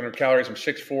 to 2,200 calories. I'm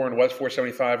 6'4" and was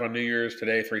 475 on New Year's.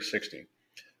 Today, 360.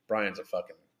 Brian's a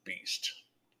fucking beast.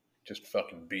 Just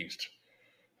fucking beast.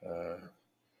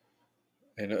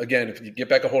 And again, if you get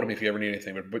back a hold of me if you ever need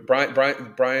anything. But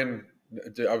Brian,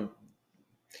 I'm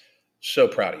so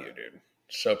proud of you, dude.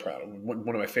 So proud. One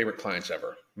of my favorite clients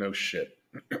ever. No shit.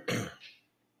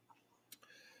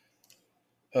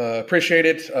 Appreciate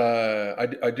it.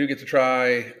 I do get to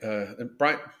try. And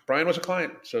Brian was a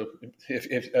client, so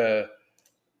if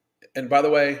and by the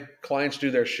way, clients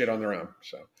do their shit on their own.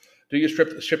 So, do you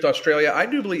ship to Australia? I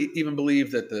do even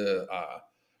believe that the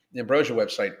Ambrosia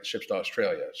website ships to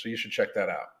Australia, so you should check that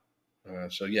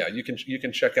out. So yeah, you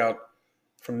can check out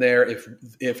from there.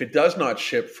 If it does not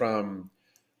ship from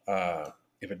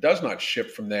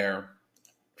there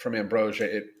from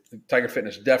Ambrosia, Tiger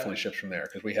Fitness definitely ships from there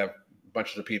because we have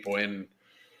bunches of people in.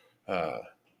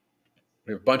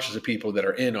 We have bunches of people that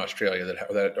are in Australia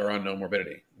that are on no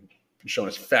morbidity, showing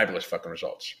us fabulous fucking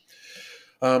results.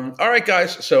 All right,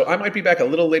 guys. So I might be back a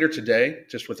little later today,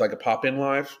 just with like a pop-in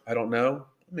live. I don't know.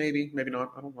 Maybe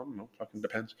not. I don't know. Fucking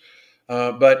depends.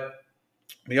 But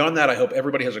beyond that, I hope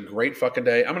everybody has a great fucking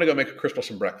day. I'm gonna go make a Crystal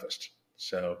some breakfast.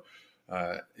 So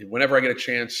whenever I get a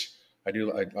chance, I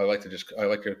like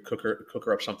to cook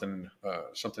her up something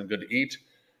good to eat.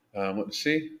 Let's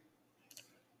see.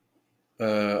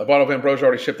 A bottle of Ambrosia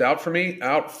already shipped out for me.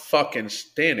 Out fucking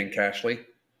standing, Cashley.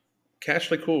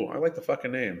 Cashley, cool. I like the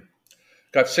fucking name.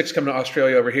 Got 6 coming to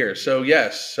Australia over here. So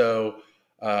yes. So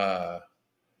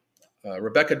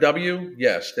Rebecca W.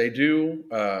 Yes, they do.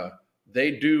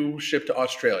 They do ship to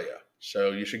Australia.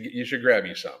 So you should grab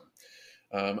you some.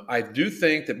 I do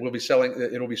think that we'll be selling.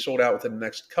 It'll be sold out within the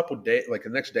next couple days, like the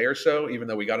next day or so. Even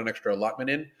though we got an extra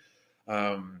allotment in,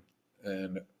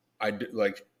 and I do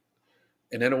like.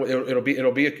 And then it'll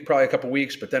be probably a couple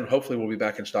weeks, but then hopefully we'll be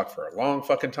back in stock for a long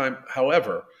fucking time.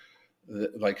 However,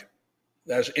 like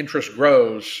as interest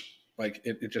grows, like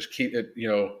it just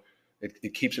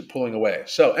it keeps it pulling away.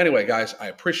 So anyway, guys, I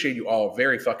appreciate you all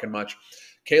very fucking much.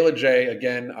 Kayla J,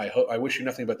 again, I wish you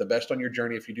nothing but the best on your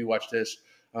journey if you do watch this.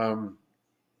 And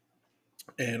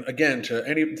again, to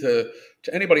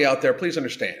anybody out there, please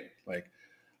understand. Like,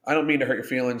 I don't mean to hurt your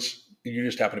feelings. You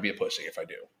just happen to be a pussy if I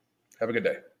do. Have a good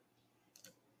day.